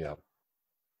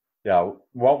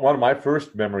 One of my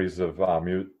first memories of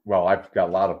music, well, I've got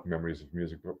a lot of memories of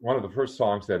music, but one of the first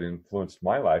songs that influenced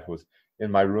my life was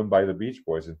In My Room by the Beach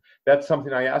Boys. And that's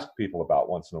something I ask people about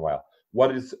once in a while.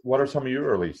 What are some of your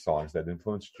early songs that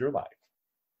influenced your life?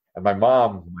 And my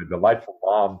mom, my delightful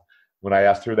mom, when I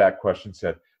asked her that question,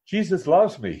 said, "Jesus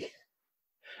Loves Me."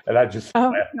 And I just...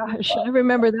 Oh, gosh. I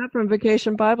remember that from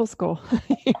Vacation Bible School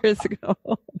years ago.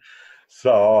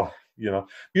 So,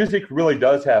 music really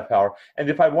does have power. And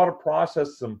if I want to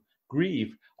process some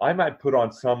grief, I might put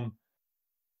on some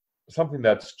something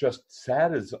that's just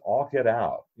sad as all get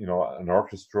out, an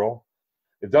orchestral.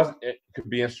 It could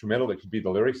be instrumental, it could be the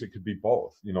lyrics, it could be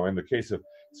both. In the case of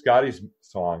Scotty's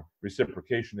song,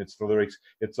 Reciprocation, it's the lyrics,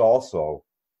 it's also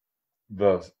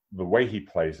the way he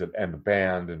plays it and the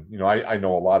band. And, I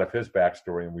know a lot of his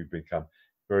backstory, and we've become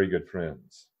very good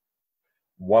friends.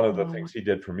 One of the things he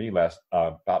did for me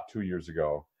about 2 years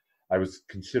ago, I was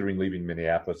considering leaving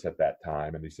Minneapolis at that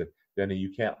time, and he said, "Denny,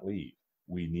 you can't leave.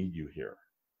 We need you here."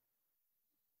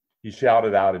 He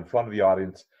shouted out in front of the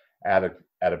audience at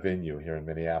a venue here in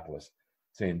Minneapolis,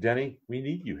 saying, "Denny, we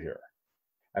need you here."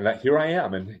 And here I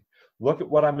am, and look at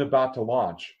what I'm about to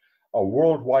launch, a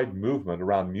worldwide movement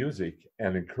around music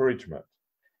and encouragement.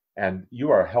 And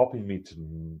you are helping me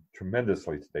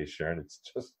tremendously today, Sharon. It's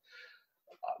just,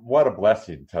 what a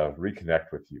blessing to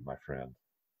reconnect with you, my friend.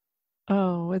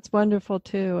 Oh, it's wonderful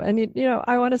too. And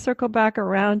I want to circle back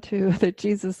around to that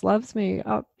Jesus loves me.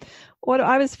 What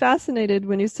I was fascinated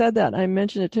when you said that, I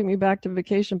mentioned it took me back to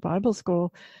Vacation Bible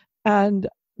School. And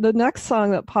the next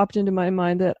song that popped into my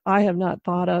mind that I have not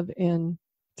thought of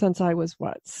since I was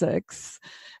 6,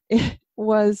 it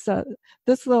was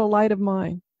This Little Light of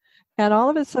Mine. And all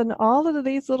of a sudden, all of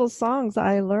these little songs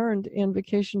I learned in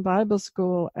Vacation Bible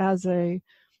School as a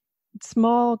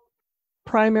small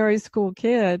primary school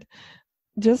kid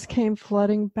just came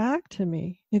flooding back to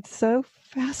me. It's so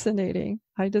fascinating.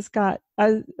 I just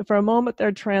for a moment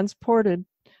there, transported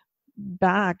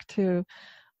back to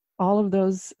all of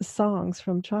those songs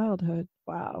from childhood.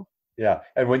 Wow. Yeah.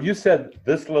 And when you said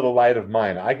This Little Light of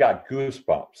Mine, I got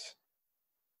goosebumps.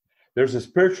 There's a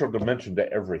spiritual dimension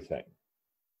to everything.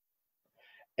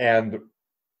 And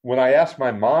when I asked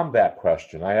my mom that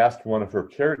question, I asked one of her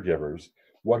caregivers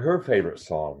what her favorite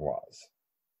song was.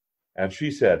 And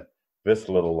she said, This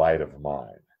Little Light of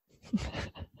Mine.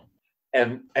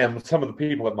 and some of the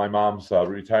people at my mom's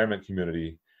retirement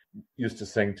community used to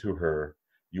sing to her,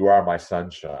 You Are My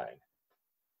Sunshine.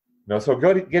 So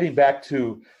getting back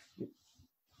to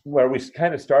where we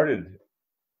kind of started,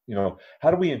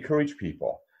 how do we encourage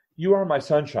people? You are my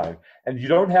sunshine. And you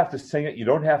don't have to sing it. You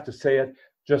don't have to say it.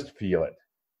 Just feel it.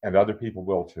 And other people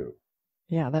will too.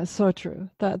 Yeah, that's so true.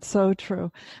 That's so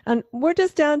true. And we're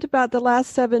just down to about the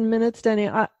last 7 minutes, Denny.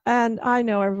 And I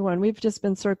know everyone, we've just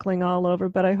been circling all over,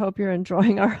 but I hope you're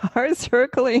enjoying our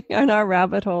circling and our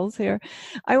rabbit holes here.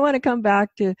 I want to come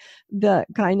back to the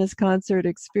Kindness Concert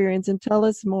experience and tell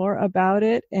us more about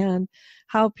it and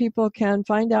how people can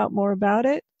find out more about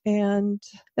it. And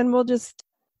then we'll just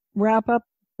wrap up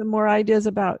some more ideas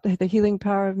about the healing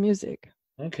power of music.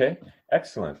 Okay,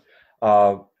 excellent.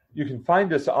 You can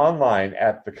find us online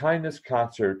at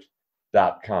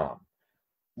thekindnessconcert.com.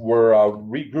 We're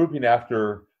regrouping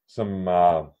after some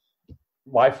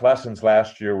life lessons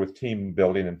last year with team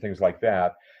building and things like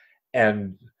that.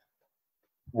 And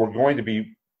we're going to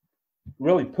be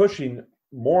really pushing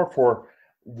more for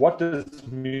what does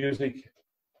music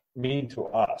mean to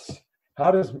us?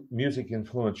 How does music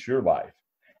influence your life?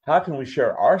 How can we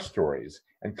share our stories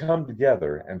and come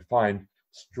together and find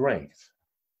strength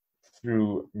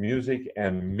through music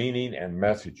and meaning and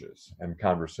messages and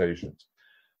conversations?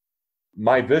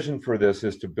 My vision for this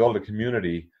is to build a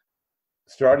community,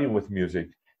 starting with music,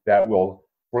 that will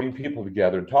bring people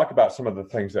together and talk about some of the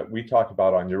things that we talk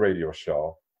about on your radio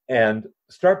show, and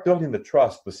start building the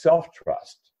trust, the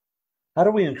self-trust. How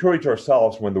do we encourage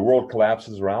ourselves when the world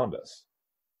collapses around us?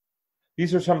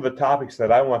 These are some of the topics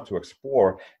that I want to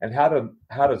explore, and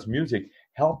how does music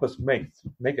help us make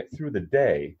it through the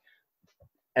day,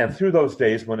 and through those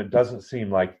days when it doesn't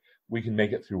seem like we can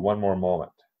make it through one more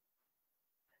moment.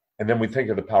 And then we think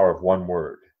of the power of one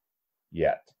word,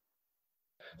 yet.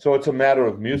 So it's a matter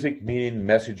of music, meaning,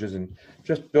 messages, and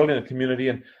just building a community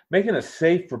and making it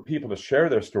safe for people to share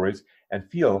their stories and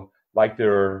feel like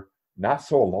they're not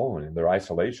so alone in their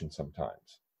isolation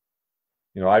sometimes.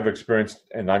 I've experienced,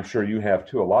 and I'm sure you have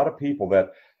too, a lot of people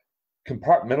that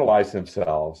compartmentalize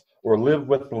themselves or live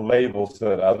with the labels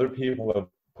that other people have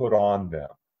put on them,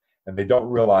 and they don't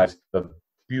realize the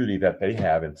beauty that they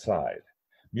have inside.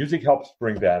 Music helps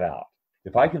bring that out.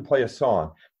 If I can play a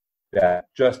song that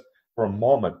just for a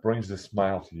moment brings a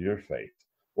smile to your face,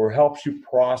 or helps you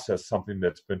process something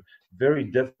that's been very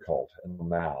difficult until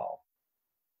now,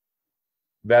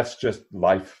 that's just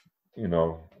life.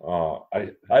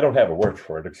 I don't have a word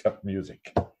for it except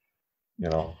music.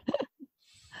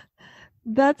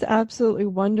 That's absolutely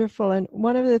wonderful. And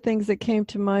one of the things that came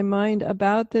to my mind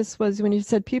about this was when you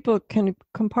said people can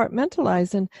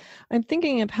compartmentalize. And I'm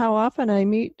thinking of how often I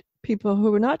meet people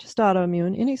who are not just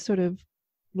autoimmune, any sort of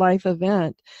life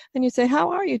event. And you say,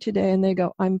 how are you today? And they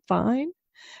go, I'm fine.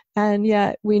 And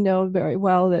yet we know very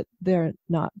well that they're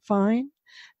not fine.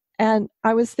 And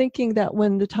I was thinking that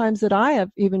when the times that I have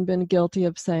even been guilty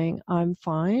of saying, I'm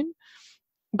fine,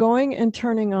 going and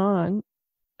turning on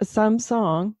some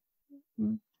song,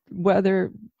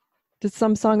 whether it's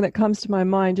some song that comes to my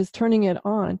mind, just turning it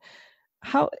on,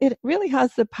 how it really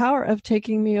has the power of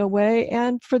taking me away.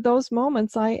 And for those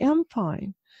moments, I am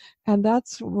fine. And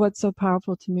that's what's so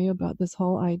powerful to me about this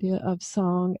whole idea of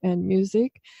song and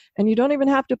music. And you don't even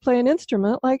have to play an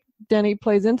instrument, like Denny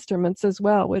plays instruments as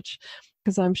well,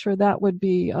 because I'm sure that would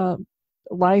be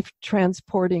life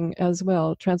transporting as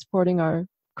well, transporting our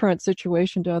current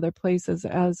situation to other places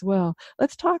as well.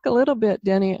 Let's talk a little bit,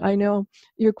 Denny. I know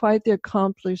you're quite the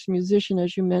accomplished musician,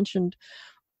 as you mentioned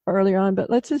earlier on, but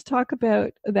let's just talk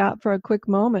about that for a quick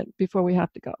moment before we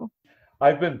have to go.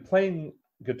 I've been playing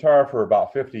guitar for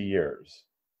about 50 years,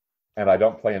 and I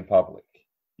don't play in public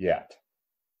yet.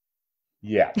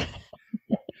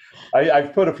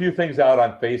 I've put a few things out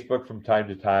on Facebook from time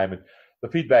to time, and the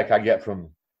feedback I get from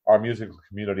our musical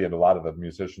community and a lot of the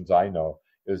musicians I know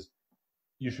is,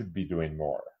 you should be doing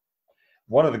more.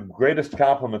 One of the greatest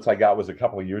compliments I got was a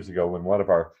couple of years ago when one of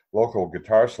our local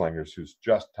guitar slingers, who's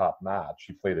just top notch,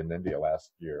 he played in India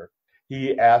last year,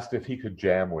 he asked if he could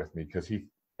jam with me,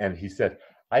 and he said,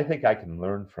 I think I can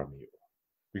learn from you,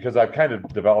 because I've kind of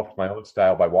developed my own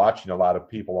style by watching a lot of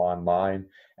people online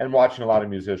and watching a lot of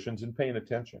musicians and paying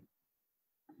attention.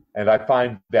 And I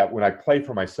find that when I play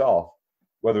for myself,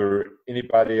 whether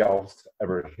anybody else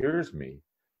ever hears me,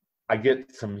 I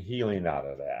get some healing out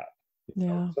of that.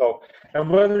 Yeah. So, and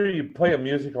whether you play a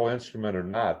musical instrument or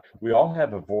not, we all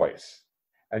have a voice,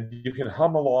 and you can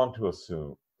hum along to a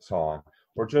song,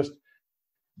 or just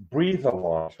breathe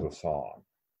along to a song.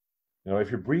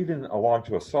 If you're breathing along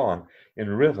to a song in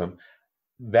rhythm,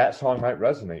 that song might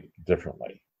resonate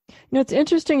differently. It's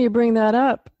interesting you bring that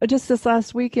up. Just this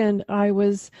last weekend, I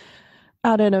was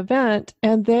at an event,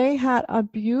 and they had a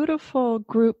beautiful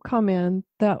group come in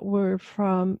that were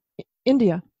from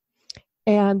India,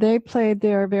 and they played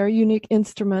their very unique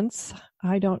instruments.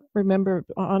 I don't remember,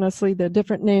 honestly, the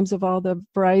different names of all the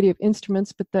variety of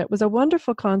instruments, but that was a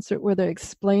wonderful concert where they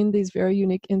explained these very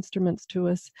unique instruments to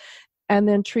us, and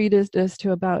then treated us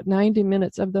to about 90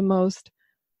 minutes of the most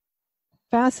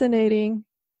fascinating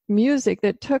music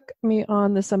that took me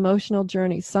on this emotional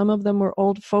journey. Some of them were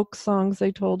old folk songs,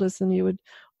 they told us, and you would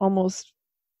almost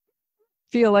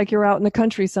feel like you're out in the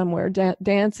country somewhere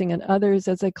dancing, and others,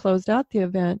 as I closed out the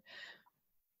event,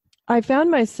 I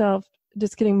found myself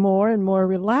just getting more and more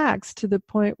relaxed, to the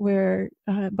point where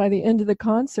by the end of the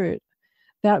concert,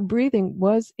 that breathing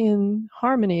was in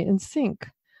harmony, in sync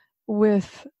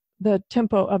with the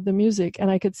tempo of the music.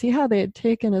 And I could see how they had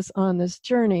taken us on this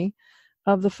journey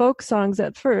of the folk songs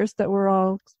at first that were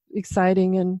all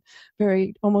exciting and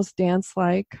very almost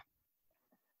dance-like.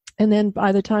 And then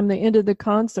by the time they ended the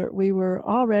concert, we were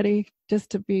all ready just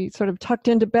to be sort of tucked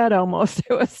into bed almost.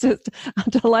 It was just a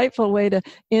delightful way to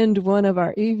end one of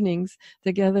our evenings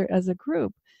together as a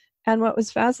group. And what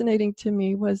was fascinating to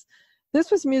me was this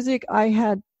was music I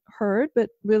had heard, but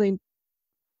really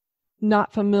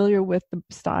not familiar with the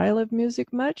style of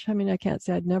music much. I mean, I can't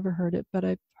say I'd never heard it, but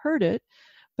I've heard it,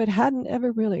 but hadn't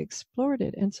ever really explored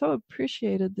it. And so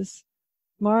appreciated this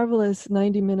marvelous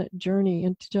 90-minute journey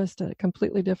into just a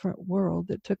completely different world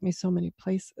that took me so many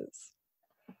places.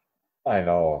 I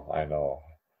know.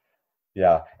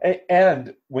 Yeah.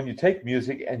 And when you take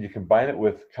music and you combine it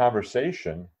with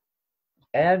conversation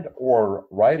and or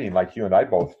writing, like you and I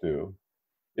both do,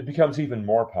 it becomes even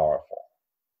more powerful.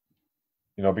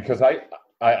 Because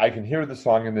I can hear the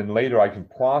song, and then later I can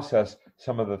process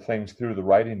some of the things through the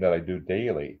writing that I do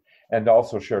daily, and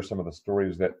also share some of the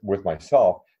stories that with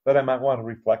myself that I might want to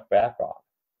reflect back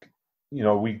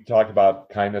on. We talk about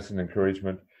kindness and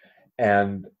encouragement,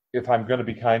 and if I'm going to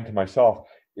be kind to myself,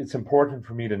 it's important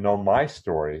for me to know my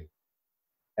story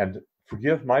and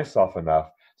forgive myself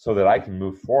enough so that I can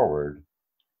move forward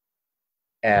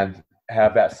and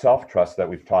have that self-trust that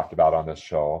we've talked about on this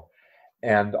show,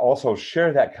 and also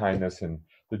share that kindness and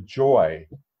the joy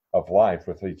of life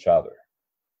with each other.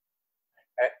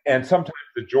 And sometimes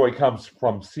the joy comes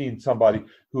from seeing somebody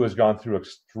who has gone through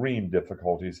extreme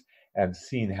difficulties and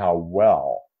seeing how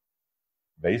well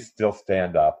they still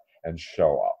stand up and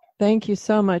show up. Thank you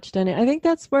so much, Denny. I think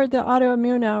that's where the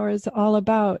Autoimmune Hour is all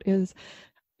about, is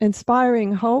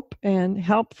inspiring hope and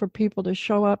help for people to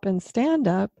show up and stand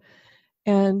up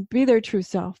and be their true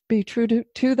self. Be true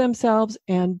to themselves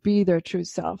and be their true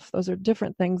self. Those are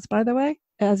different things, by the way.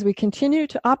 As we continue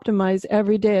to optimize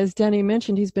every day, as Denny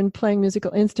mentioned, he's been playing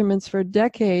musical instruments for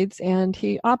decades, and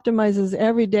he optimizes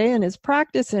every day in his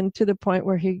practice, and to the point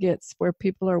where he gets where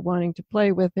people are wanting to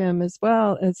play with him as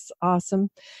well. It's awesome.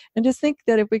 And just think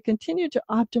that if we continue to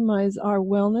optimize our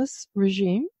wellness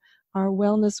regime, our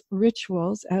wellness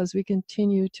rituals, as we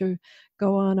continue to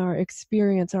go on our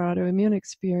experience, our autoimmune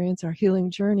experience, our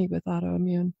healing journey with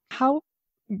autoimmune, how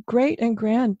great and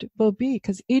grand will be,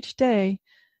 because each day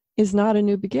is not a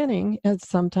new beginning, as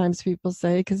sometimes people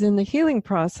say, because in the healing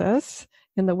process,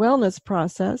 in the wellness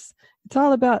process, it's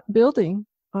all about building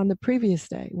on the previous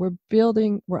day. We're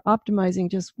optimizing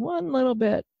just one little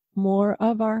bit more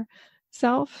of our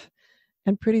self,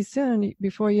 and pretty soon,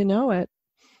 before you know it,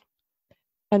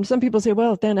 and some people say,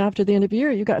 well, then after the end of the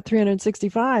year, you got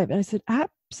 365. And I said,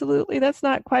 absolutely, that's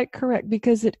not quite correct,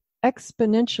 because it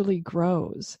exponentially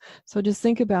grows. So just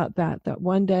think about that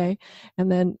one day,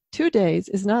 and then 2 days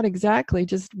is not exactly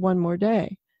just one more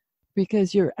day,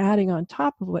 because you're adding on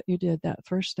top of what you did that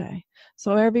first day.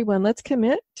 So everyone, let's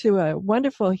commit to a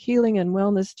wonderful healing and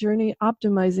wellness journey,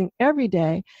 optimizing every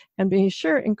day, and being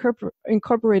sure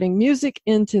incorporating music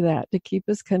into that to keep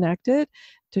us connected,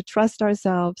 to trust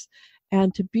ourselves,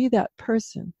 and to be that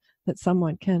person that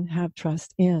someone can have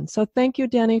trust in. So thank you,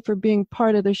 Denny, for being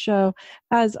part of the show.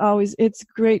 As always, it's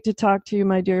great to talk to you,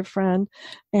 my dear friend.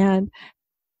 And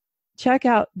check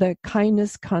out the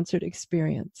Kindness Concert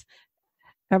Experience.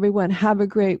 Everyone, have a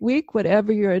great week,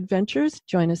 whatever your adventures.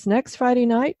 Join us next Friday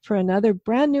night for another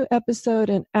brand new episode.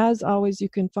 And as always, you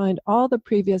can find all the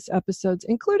previous episodes,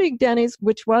 including Denny's,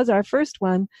 which was our first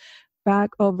one,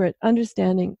 back over at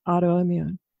Understanding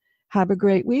Autoimmune. Have a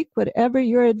great week, whatever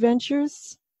your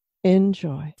adventures.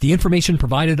 Enjoy. The information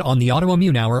provided on the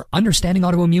Autoimmune Hour, Understanding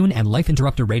Autoimmune, and Life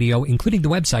Interrupted Radio, including the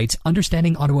websites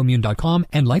understandingautoimmune.com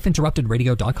and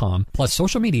lifeinterruptedradio.com, plus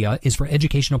social media, is for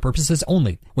educational purposes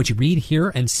only. What you read, hear,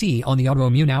 and see on the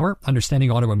Autoimmune Hour, Understanding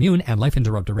Autoimmune, and Life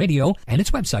Interrupted Radio, and its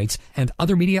websites, and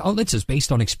other media outlets is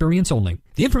based on experience only.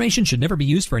 The information should never be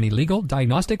used for any legal,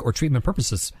 diagnostic, or treatment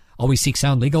purposes. Always seek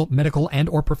sound legal, medical, and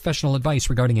or professional advice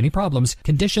regarding any problems,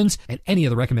 conditions, and any of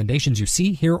the recommendations you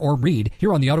see, hear, or read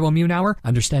here on the Autoimmune Hour,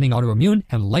 Understanding Autoimmune,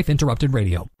 and Life Interrupted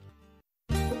Radio.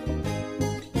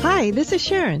 Hi, this is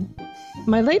Sharon.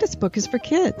 My latest book is for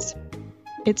kids.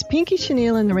 It's Pinky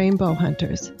Chenille and the Rainbow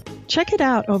Hunters. Check it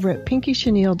out over at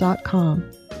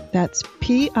pinkychenille.com. That's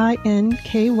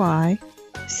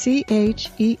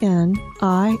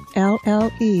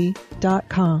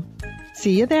PINKYCHENILLE.com.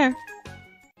 See you there.